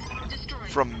Enemy mech destroyed.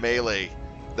 from melee.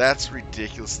 That's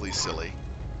ridiculously silly.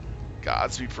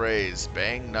 Gods be praised.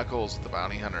 Bang knuckles with the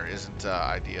bounty hunter isn't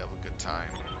idea of a good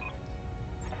time.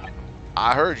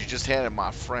 I heard you just handed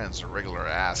my friends a regular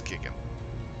ass kicking.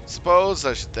 Suppose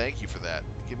I should thank you for that.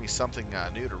 Give me something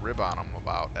new to rib on them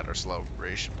about at our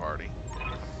celebration party.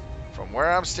 From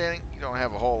where I'm standing, you don't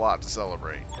have a whole lot to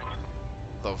celebrate.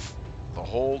 The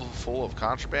hold full of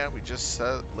contraband we just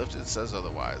lifted says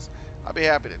otherwise. I'll be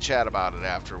happy to chat about it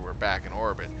after we're back in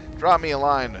orbit. Drop me a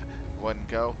line,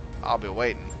 Go. I'll be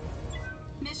waiting.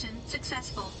 Mission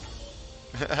successful.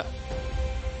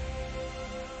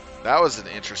 That was an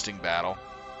interesting battle.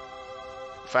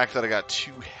 The fact that I got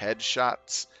 2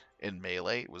 headshots in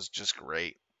melee was just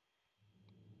great.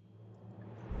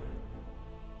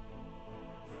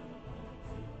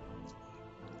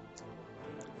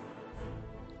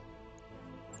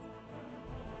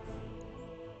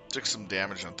 Took some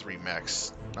damage on 3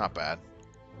 mechs. Not bad.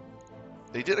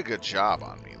 They did a good job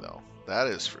on me, though. That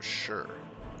is for sure.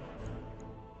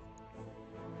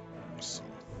 Let's see.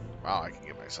 Wow, I can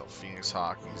get myself Phoenix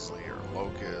Hawk easily, or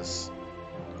Locust.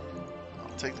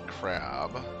 I'll take the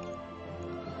Crab.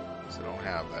 Because I don't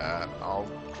have that. I'll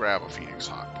grab a Phoenix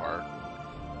Hawk part.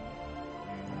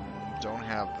 Don't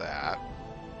have that.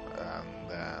 And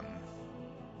then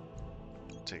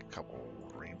take a couple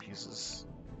Wolverine pieces.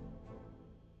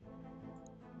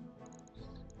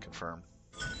 Confirm.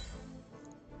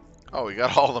 Oh, we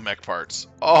got all the mech parts.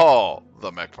 All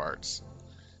the mech parts.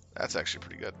 That's actually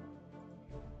pretty good.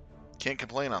 Can't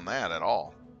complain on that at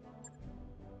all.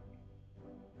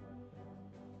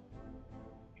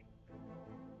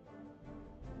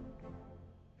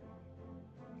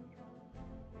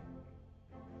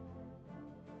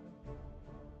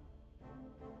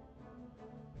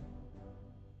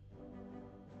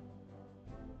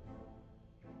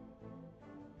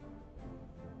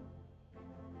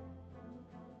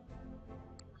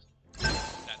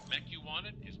 That mech you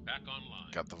wanted is back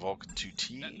online. Got the Vulcan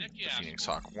 2T, That mech you the asked Phoenix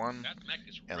for. Hawk 1, That mech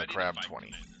is and the ready Crab to fight, 20.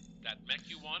 Commander. That mech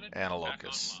you wanted And a is back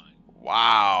Locust. online.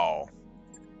 Wow.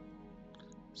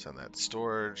 Send that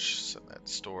storage. Send that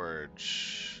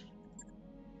storage.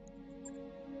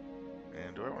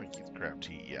 And do I want to keep the Crab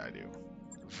T? Yeah, I do.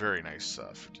 Very nice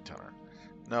 50 tonner.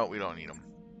 No, we don't need them.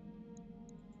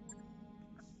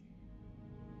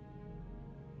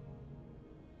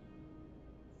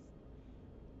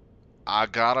 I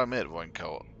gotta admit,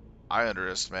 Voinko, I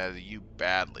underestimated you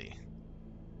badly.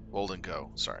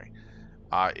 Voldenko, sorry.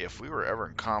 If we were ever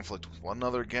in conflict with one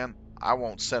another again, I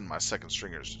won't send my second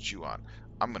stringers to chew on.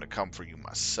 I'm gonna come for you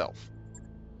myself.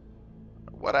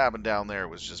 What happened down there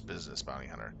was just business, Bounty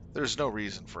Hunter. There's no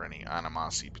reason for any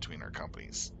animosity between our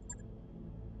companies.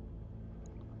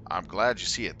 I'm glad you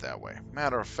see it that way.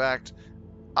 Matter of fact,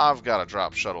 I've got a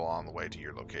drop shuttle on the way to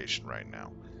your location right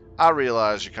now. I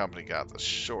realize your company got the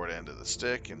short end of the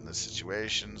stick in this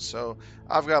situation, so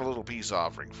I've got a little peace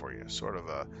offering for you, sort of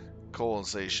a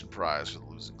colonization prize for the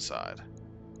losing side.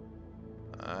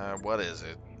 What is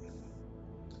it?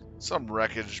 Some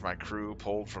wreckage my crew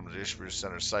pulled from the distribution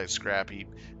center site scrap heap,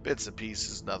 bits and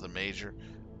pieces, nothing major.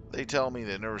 They tell me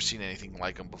they've never seen anything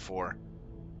like them before.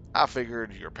 I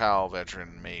figured your pal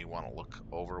veteran may want to look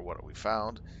over what we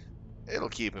found. It'll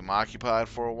keep him occupied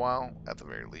for a while, at the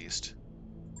very least.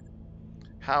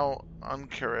 How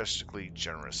uncharacteristically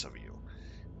generous of you.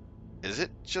 Is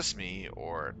it just me,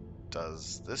 or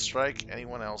does this strike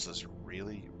anyone else as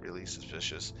really, really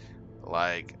suspicious?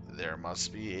 Like, there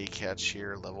must be a catch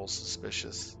here, level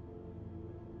suspicious?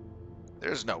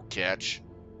 There's no catch.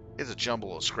 It's a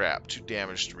jumble of scrap, too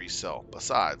damaged to resell.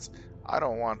 Besides, I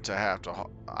don't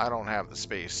have the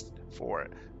space for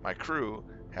it. My crew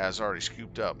has already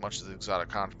scooped up much of the exotic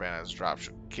contraband as dropship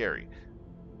can carry.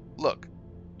 Look,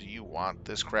 do you want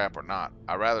this crap or not?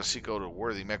 I'd rather see go to a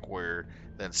worthy mech warrior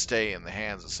than stay in the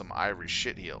hands of some ivory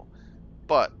shitheel.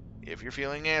 But if you're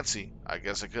feeling antsy, I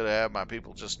guess I could have my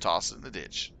people just toss it in the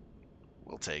ditch.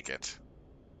 We'll take it.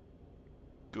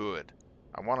 Good.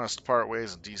 I want us to part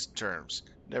ways on decent terms.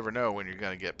 Never know when you're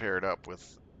going to get paired up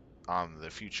with on the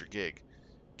future gig.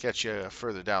 Catch you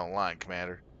further down the line,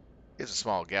 Commander. It's a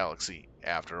small galaxy,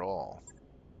 after all.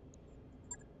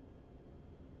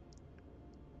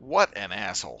 What an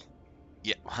asshole.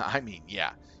 Yeah,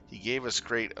 yeah. He gave us a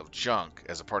crate of junk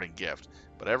as a parting gift,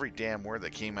 but every damn word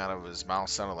that came out of his mouth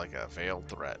sounded like a veiled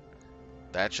threat.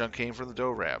 That junk came from the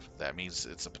Dorav. That means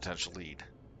it's a potential lead.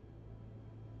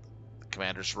 The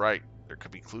commander's right. There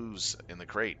could be clues in the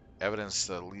crate, evidence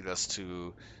that lead us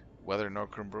to whether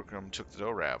Nokrum took the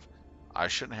Dorav. I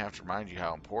shouldn't have to remind you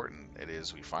how important it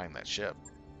is we find that ship.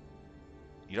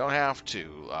 You don't have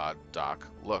to, Doc.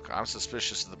 Look, I'm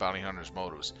suspicious of the bounty hunter's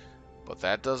motives, but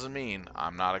that doesn't mean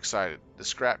I'm not excited. This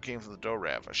scrap came from the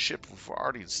Dorav, a ship we've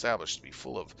already established to be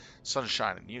full of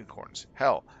sunshine and unicorns.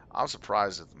 Hell, I'm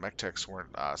surprised that the mech techs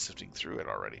weren't sifting through it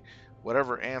already.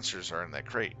 Whatever answers are in that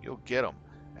crate, you'll get them,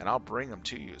 and I'll bring them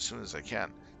to you as soon as I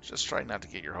can. Just try not to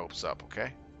get your hopes up,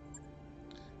 okay?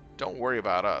 Don't worry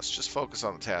about us. Just focus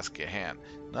on the task at hand.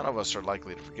 None of us are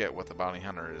likely to forget what the bounty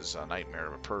hunter is, a nightmare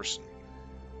of a person.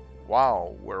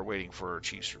 While we're waiting for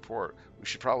Chief's report, we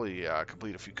should probably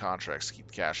complete a few contracts to keep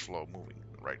the cash flow moving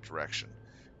in the right direction.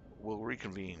 We'll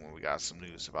reconvene when we got some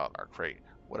news about our crate,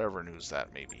 whatever news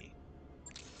that may be.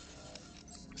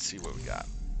 Let's see what we got.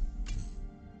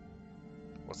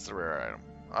 What's the rare item?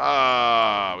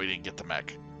 Ah, we didn't get the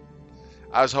mech.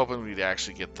 I was hoping we'd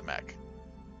actually get the mech.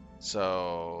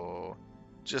 So,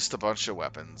 just a bunch of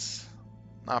weapons.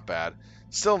 Not bad.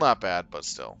 Still not bad, but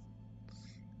still.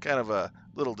 Kind of a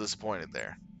little disappointed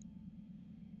there.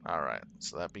 Alright,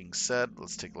 so that being said,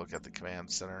 let's take a look at the command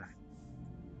center.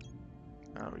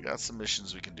 We got some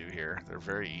missions we can do here. They're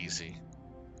very easy.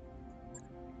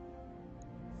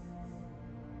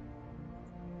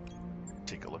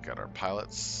 Take a look at our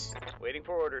pilots. Waiting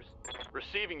for orders.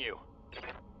 Receiving you.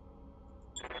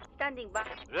 Standing by.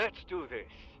 Let's do this.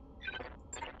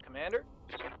 Commander?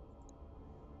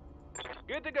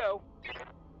 Good to go.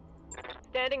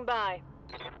 Standing by.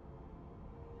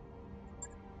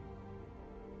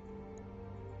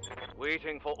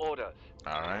 Waiting for orders.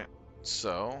 Alright,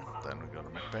 so then we go to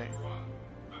McBay.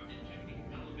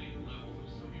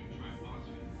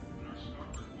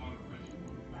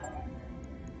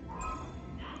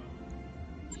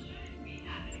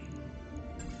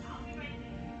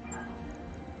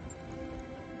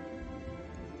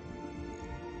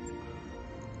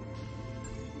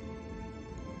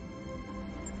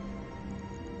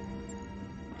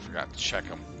 I forgot to check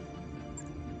them.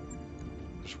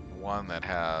 There's one that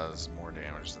has more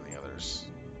damage than the others.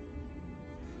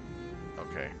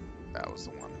 Okay, that was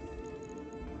the one.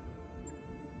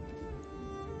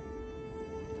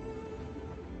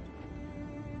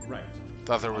 Right.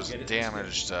 Thought there was a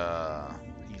damaged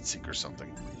heat sink or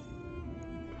something.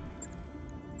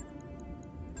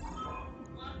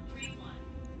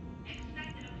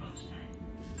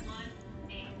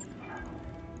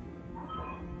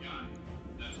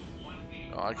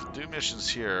 I can do missions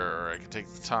here, or I can take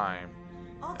the time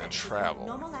All and vessels travel.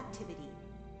 Normal activity.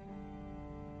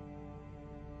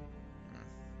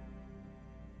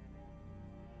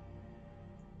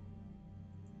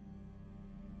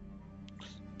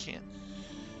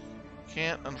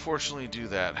 Can't unfortunately do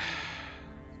that.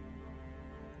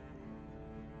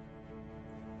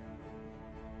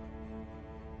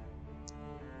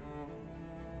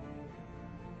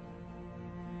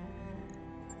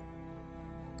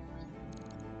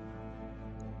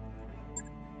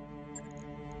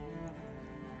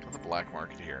 The black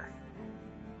market here.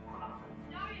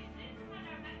 Darius, citizens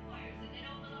under mech warriors and they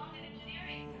don't belong in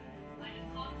engineering. I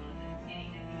just called one of them,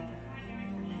 stating that you are their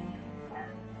primary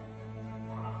objective.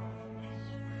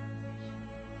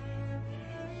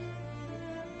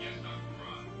 Yes, Dr.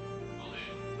 Fry. I'll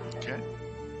handle it. Okay.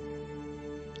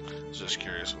 Just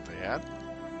curious what they had.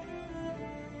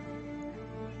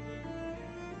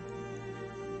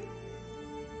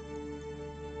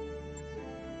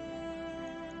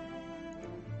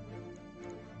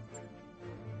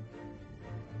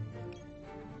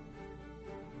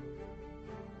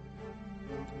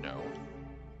 No.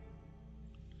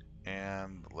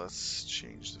 And let's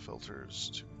change the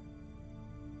filters to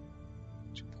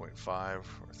 2.5 or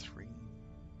 3.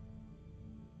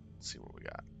 Let's see what we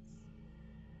got.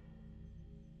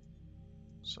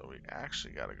 So we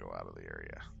actually got to go out of the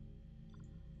area.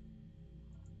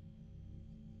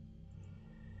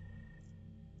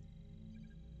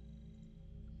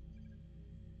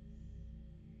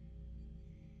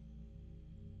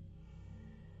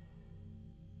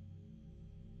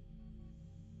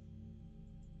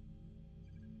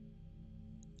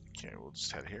 Okay, we'll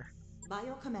just head here.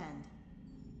 Bio command.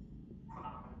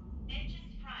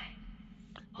 Engines primed.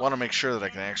 Want to make sure that I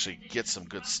can actually get some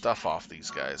good stuff off these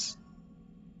guys.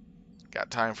 Got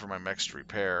time for my mechs to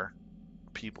repair,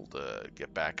 people to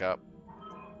get back up.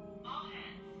 All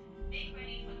hands, make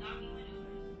ready for docking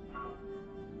maneuvers.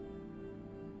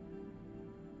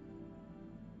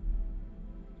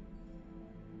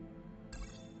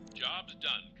 Job's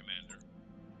done, Commander.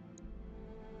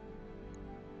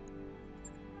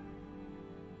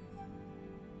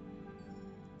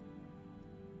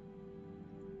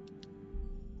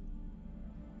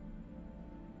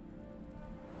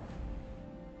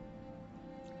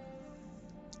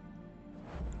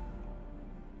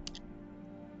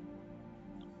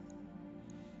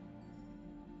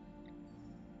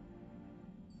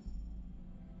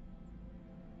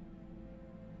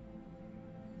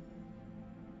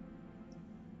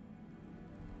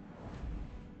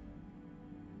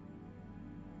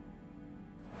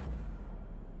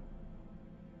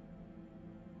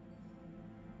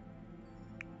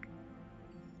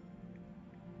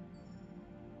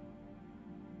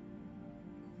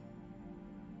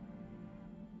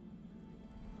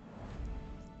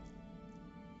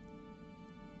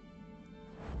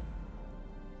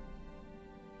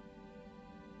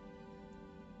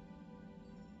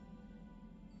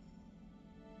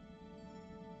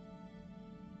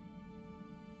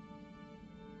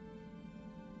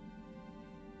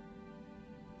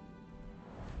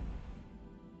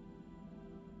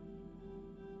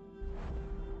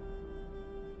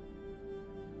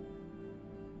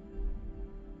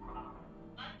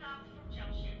 Undocked from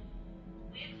junction.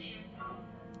 We're clear.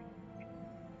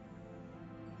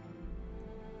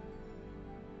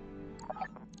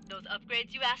 Those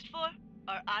upgrades you asked for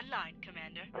are online,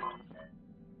 Commander.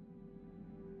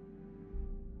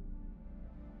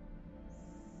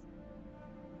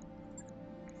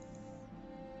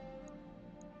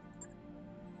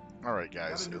 Alright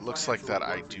guys, it looks like that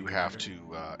I do have to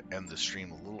end the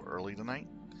stream a little early tonight.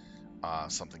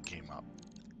 Something came up.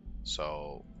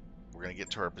 So we're going to get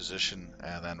to our position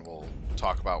and then we'll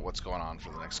talk about what's going on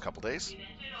for the next couple days.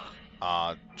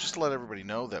 Just to let everybody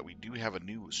know that we do have a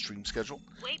new stream schedule.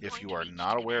 If you are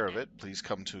not aware of it, please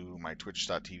come to my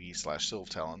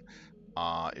twitch.tv/Sylvtalon.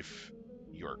 If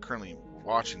you are currently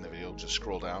watching the video, just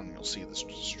scroll down and you'll see the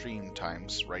stream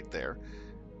times right there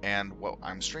and what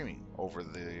I'm streaming over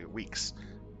the weeks.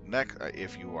 Next,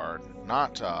 if you are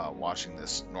not watching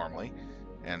this normally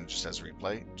and just as a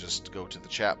replay, just go to the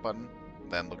chat button,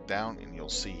 then look down and you'll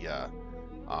see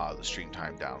the stream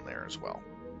time down there as well.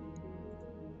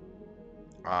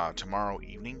 Tomorrow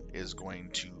evening is going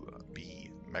to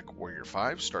be Mech Warrior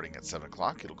 5 starting at 7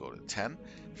 o'clock. It'll go to 10.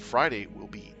 Friday will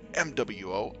be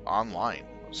MWO Online.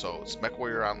 So it's Mech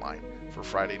Warrior Online for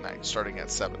Friday night starting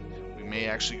at 7. We may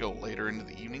actually go later into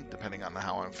the evening depending on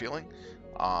how I'm feeling.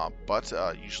 But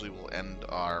usually we'll end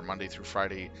our Monday through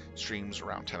Friday streams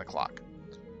around 10 o'clock.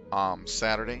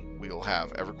 Saturday we'll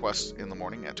have EverQuest in the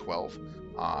morning at 12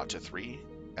 to 3.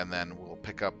 And then we'll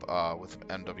pick up with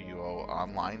MWO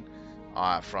Online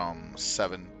from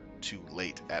 7 to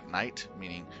late at night,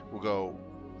 meaning we'll go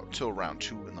till around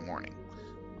 2 in the morning,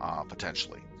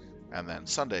 potentially. And then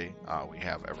Sunday, we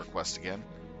have EverQuest again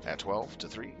at 12 to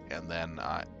 3, and then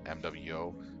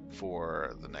MWO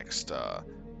for the next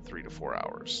 3 to 4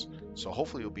 hours. So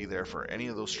hopefully you'll be there for any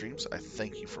of those streams. I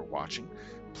thank you for watching.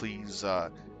 Please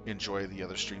enjoy the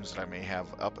other streams that I may have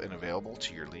up and available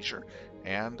to your leisure,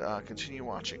 and continue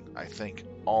watching. I thank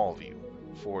all of you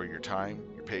for your time,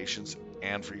 your patience,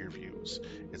 and for your views.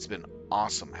 It's been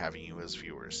awesome having you as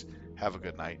viewers. Have a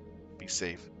good night. Be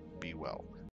safe. Be well.